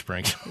valve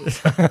springs.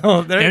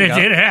 Oh, there you go.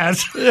 It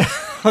has.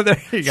 Oh,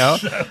 there you go.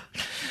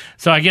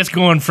 So I guess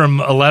going from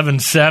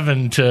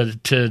 11.7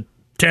 to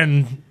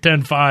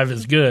 10.5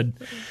 is good.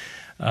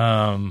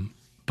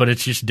 But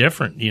it's just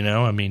different,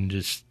 I mean,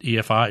 just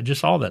EFI,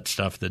 just all that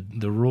stuff,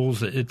 the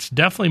rules. It's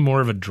definitely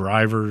more of a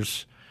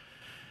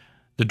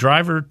the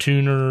driver,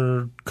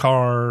 tuner,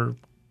 car,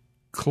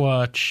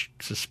 clutch,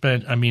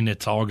 suspend. I mean,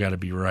 it's all got to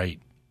be right.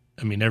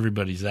 I mean,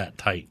 everybody's that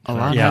tight. A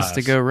lot has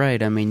to go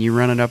right. I mean, you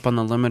run it up on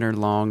the limiter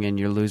long and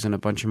you're losing a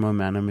bunch of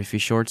momentum. If you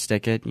short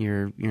stick it,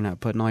 you're not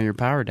putting all your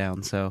power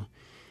down. So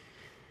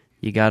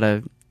you got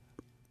to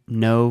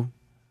know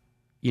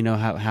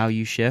how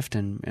you shift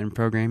and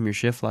program your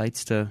shift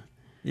lights to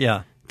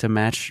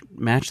match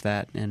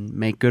that and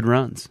make good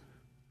runs.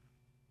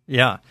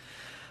 Yeah.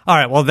 All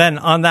right. Well, then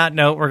on that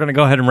note, we're going to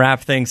go ahead and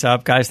wrap things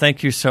up. Guys,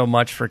 thank you so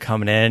much for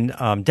coming in.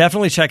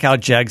 Definitely check out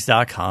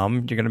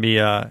jegs.com. You're going to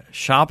be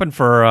shopping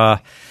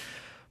for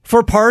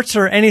For parts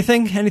or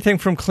anything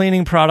from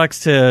cleaning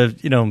products to,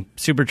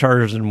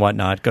 superchargers and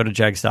whatnot, go to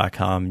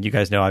jegs.com. You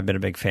guys know I've been a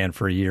big fan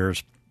for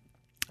years.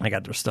 I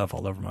got their stuff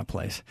all over my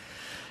place.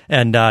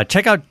 And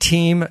check out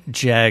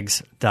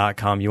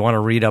teamjegs.com. You want to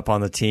read up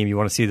on the team. You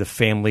want to see the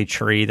family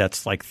tree.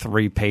 That's like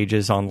 3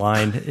 pages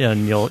online,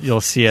 and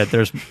you'll see it.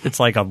 It's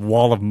like a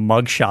wall of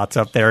mugshots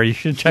up there. You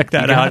should check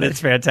that out. It's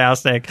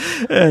fantastic.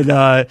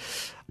 And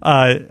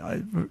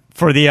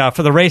for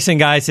the racing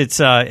guys,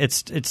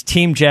 it's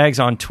Team Jegs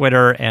on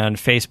Twitter and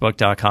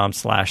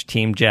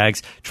Facebook.com/Team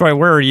Jegs. Troy,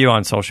 where are you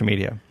on social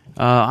media?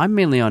 I'm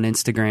mainly on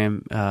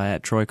Instagram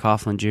at Troy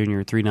Coughlin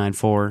Jr.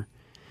 394,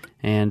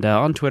 and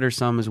on Twitter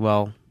some as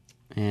well,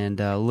 and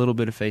a little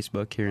bit of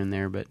Facebook here and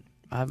there. But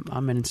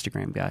I'm an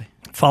Instagram guy.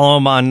 Follow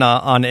him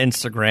on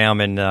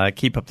Instagram and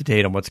keep up to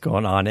date on what's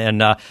going on.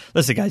 And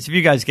listen, guys, if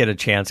you guys get a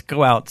chance,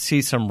 go out,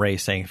 see some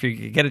racing. If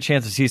you get a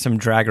chance to see some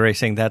drag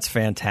racing, that's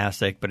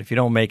fantastic. But if you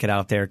don't make it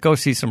out there, go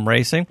see some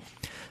racing.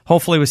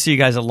 Hopefully we'll see you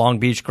guys at Long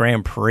Beach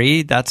Grand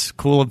Prix. That's a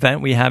cool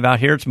event we have out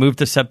here. It's moved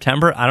to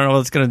September. I don't know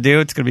what it's going to do.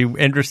 It's going to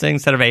be interesting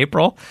instead of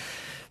April.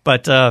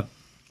 But,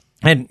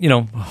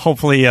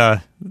 hopefully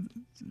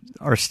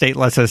our state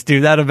lets us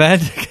do that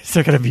event, because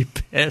they're going to be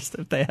pissed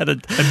if they had a...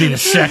 That'd be the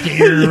second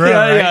year in a row,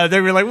 right? Yeah,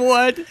 they'd be like,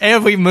 what?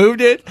 Have we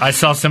moved it? I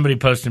saw somebody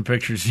posting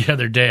pictures the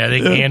other day. I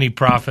think Annie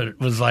Prophet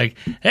was like,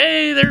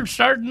 hey, they're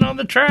starting on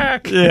the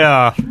track.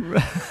 Yeah.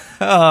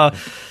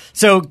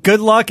 So good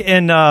luck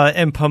in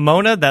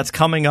Pomona. That's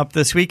coming up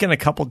this weekend, a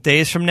couple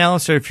days from now.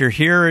 So if you're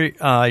here,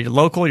 you're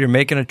local, you're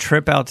making a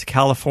trip out to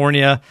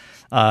California,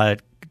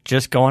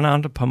 just going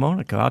on to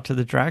Pomona. Go out to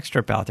the drag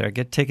strip out there.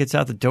 Get tickets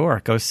out the door.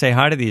 Go say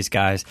hi to these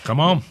guys. Come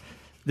on.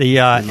 The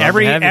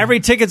every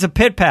ticket's a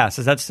pit pass.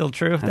 Is that still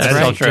true? That's right.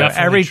 Still true.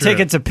 Definitely Every true.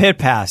 ticket's a pit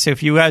pass.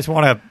 If you guys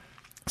want to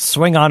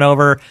swing on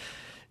over,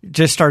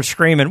 just start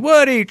screaming,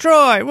 Woody,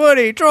 Troy,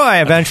 Woody,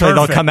 Troy. Eventually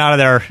they'll come out of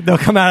their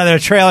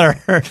trailer,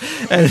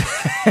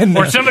 and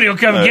Or somebody will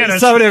come get us.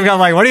 Somebody will come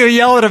like, what are you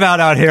yelling about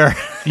out here?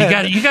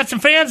 You got some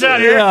fans out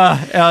here.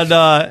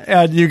 Yeah,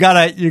 and you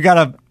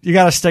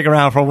gotta stick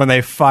around for when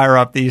they fire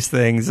up these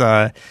things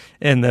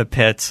in the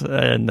pits,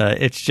 and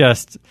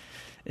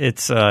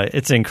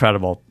it's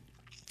incredible.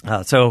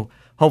 So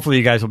hopefully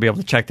you guys will be able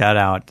to check that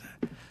out.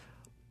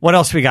 What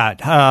else we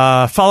got?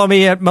 Follow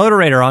me at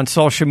Motorator on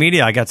social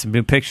media. I got some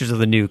new pictures of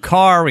the new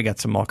car. We got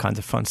some all kinds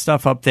of fun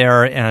stuff up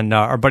there. And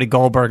our buddy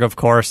Goldberg, of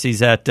course,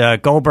 he's at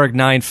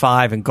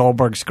Goldberg95 and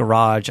Goldberg's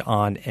Garage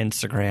on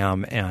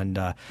Instagram.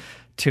 And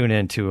tune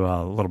in to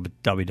a little bit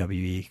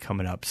WWE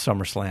coming up,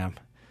 SummerSlam.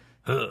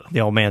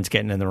 The old man's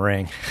getting in the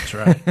ring. That's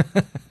right.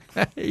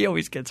 He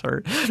always gets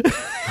hurt. Nothing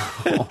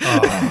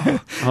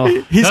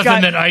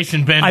that Ice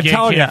and Ben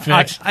can't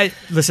fix.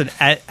 Listen,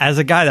 as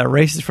a guy that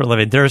races for a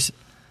living, there's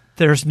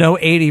no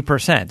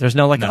 80%. There's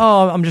no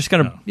I'm just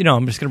gonna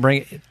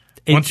bring it.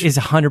 It is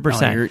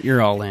 100%.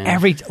 You're all in.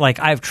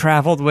 I've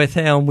traveled with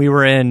him. We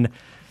were in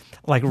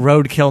like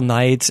roadkill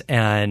nights,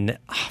 and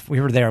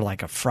we were there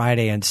like a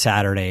Friday and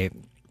Saturday,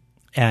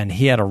 and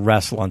he had a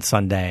wrestle on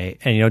Sunday,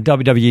 and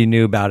WWE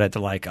knew about it.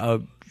 They're like,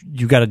 oh,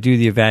 you got to do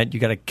the event. You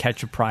got to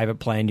catch a private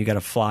plane. You got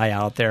to fly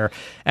out there.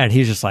 And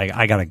he's just like,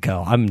 I got to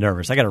go. I'm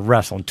nervous. I got to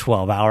wrestle in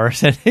 12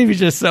 hours. And he was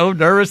just so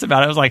nervous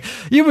about it. I was like,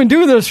 you've been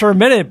doing this for a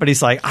minute. But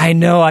he's like, I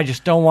know. I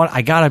just don't want,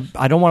 I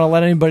don't want to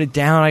let anybody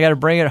down. I got to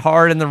bring it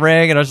hard in the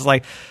ring. And I was just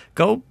like,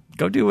 go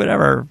do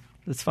whatever.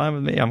 It's fine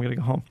with me. I'm going to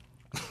go home.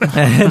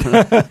 And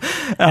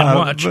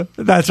watch.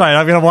 That's right.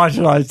 I'm going to watch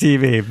it on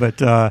TV.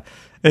 But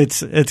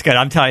it's good.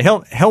 I'm telling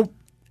you,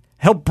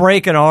 he'll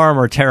break an arm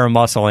or tear a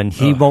muscle, and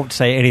he won't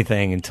say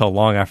anything until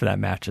long after that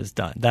match is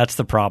done. That's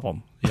the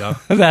problem. Yeah,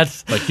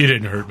 that's like, you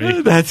didn't hurt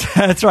me.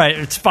 That's right.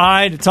 It's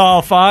fine. It's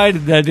all fine.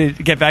 And then he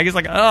get back. He's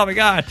like, oh my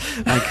god,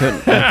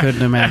 I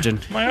couldn't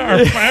imagine. my arm.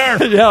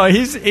 No,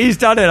 he's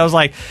done it. I was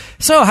like,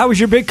 so how was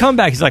your big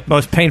comeback? He's like,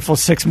 most painful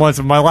 6 months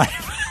of my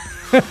life.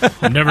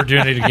 I'm never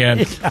doing it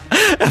again.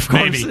 Of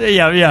course. Maybe.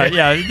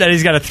 Yeah. Then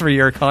he's got a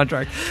 3-year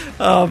contract.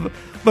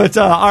 But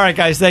all right,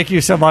 guys, thank you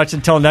so much.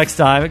 Until next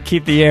time,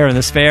 keep the air in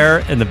the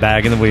spare and the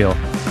bag in the wheel.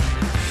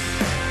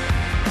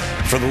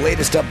 For the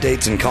latest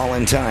updates and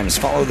call-in times,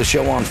 follow the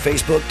show on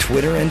Facebook,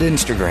 Twitter, and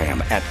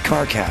Instagram at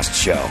CarCast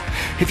Show.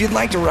 If you'd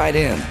like to write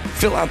in,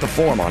 fill out the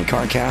form on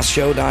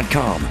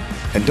CarCastShow.com.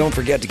 And don't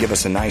forget to give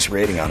us a nice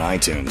rating on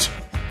iTunes.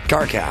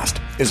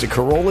 CarCast is a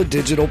Corolla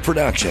Digital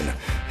production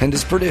and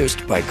is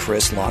produced by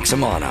Chris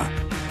Loxamana.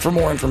 For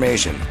more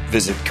information,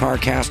 visit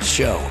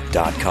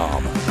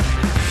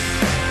CarCastShow.com.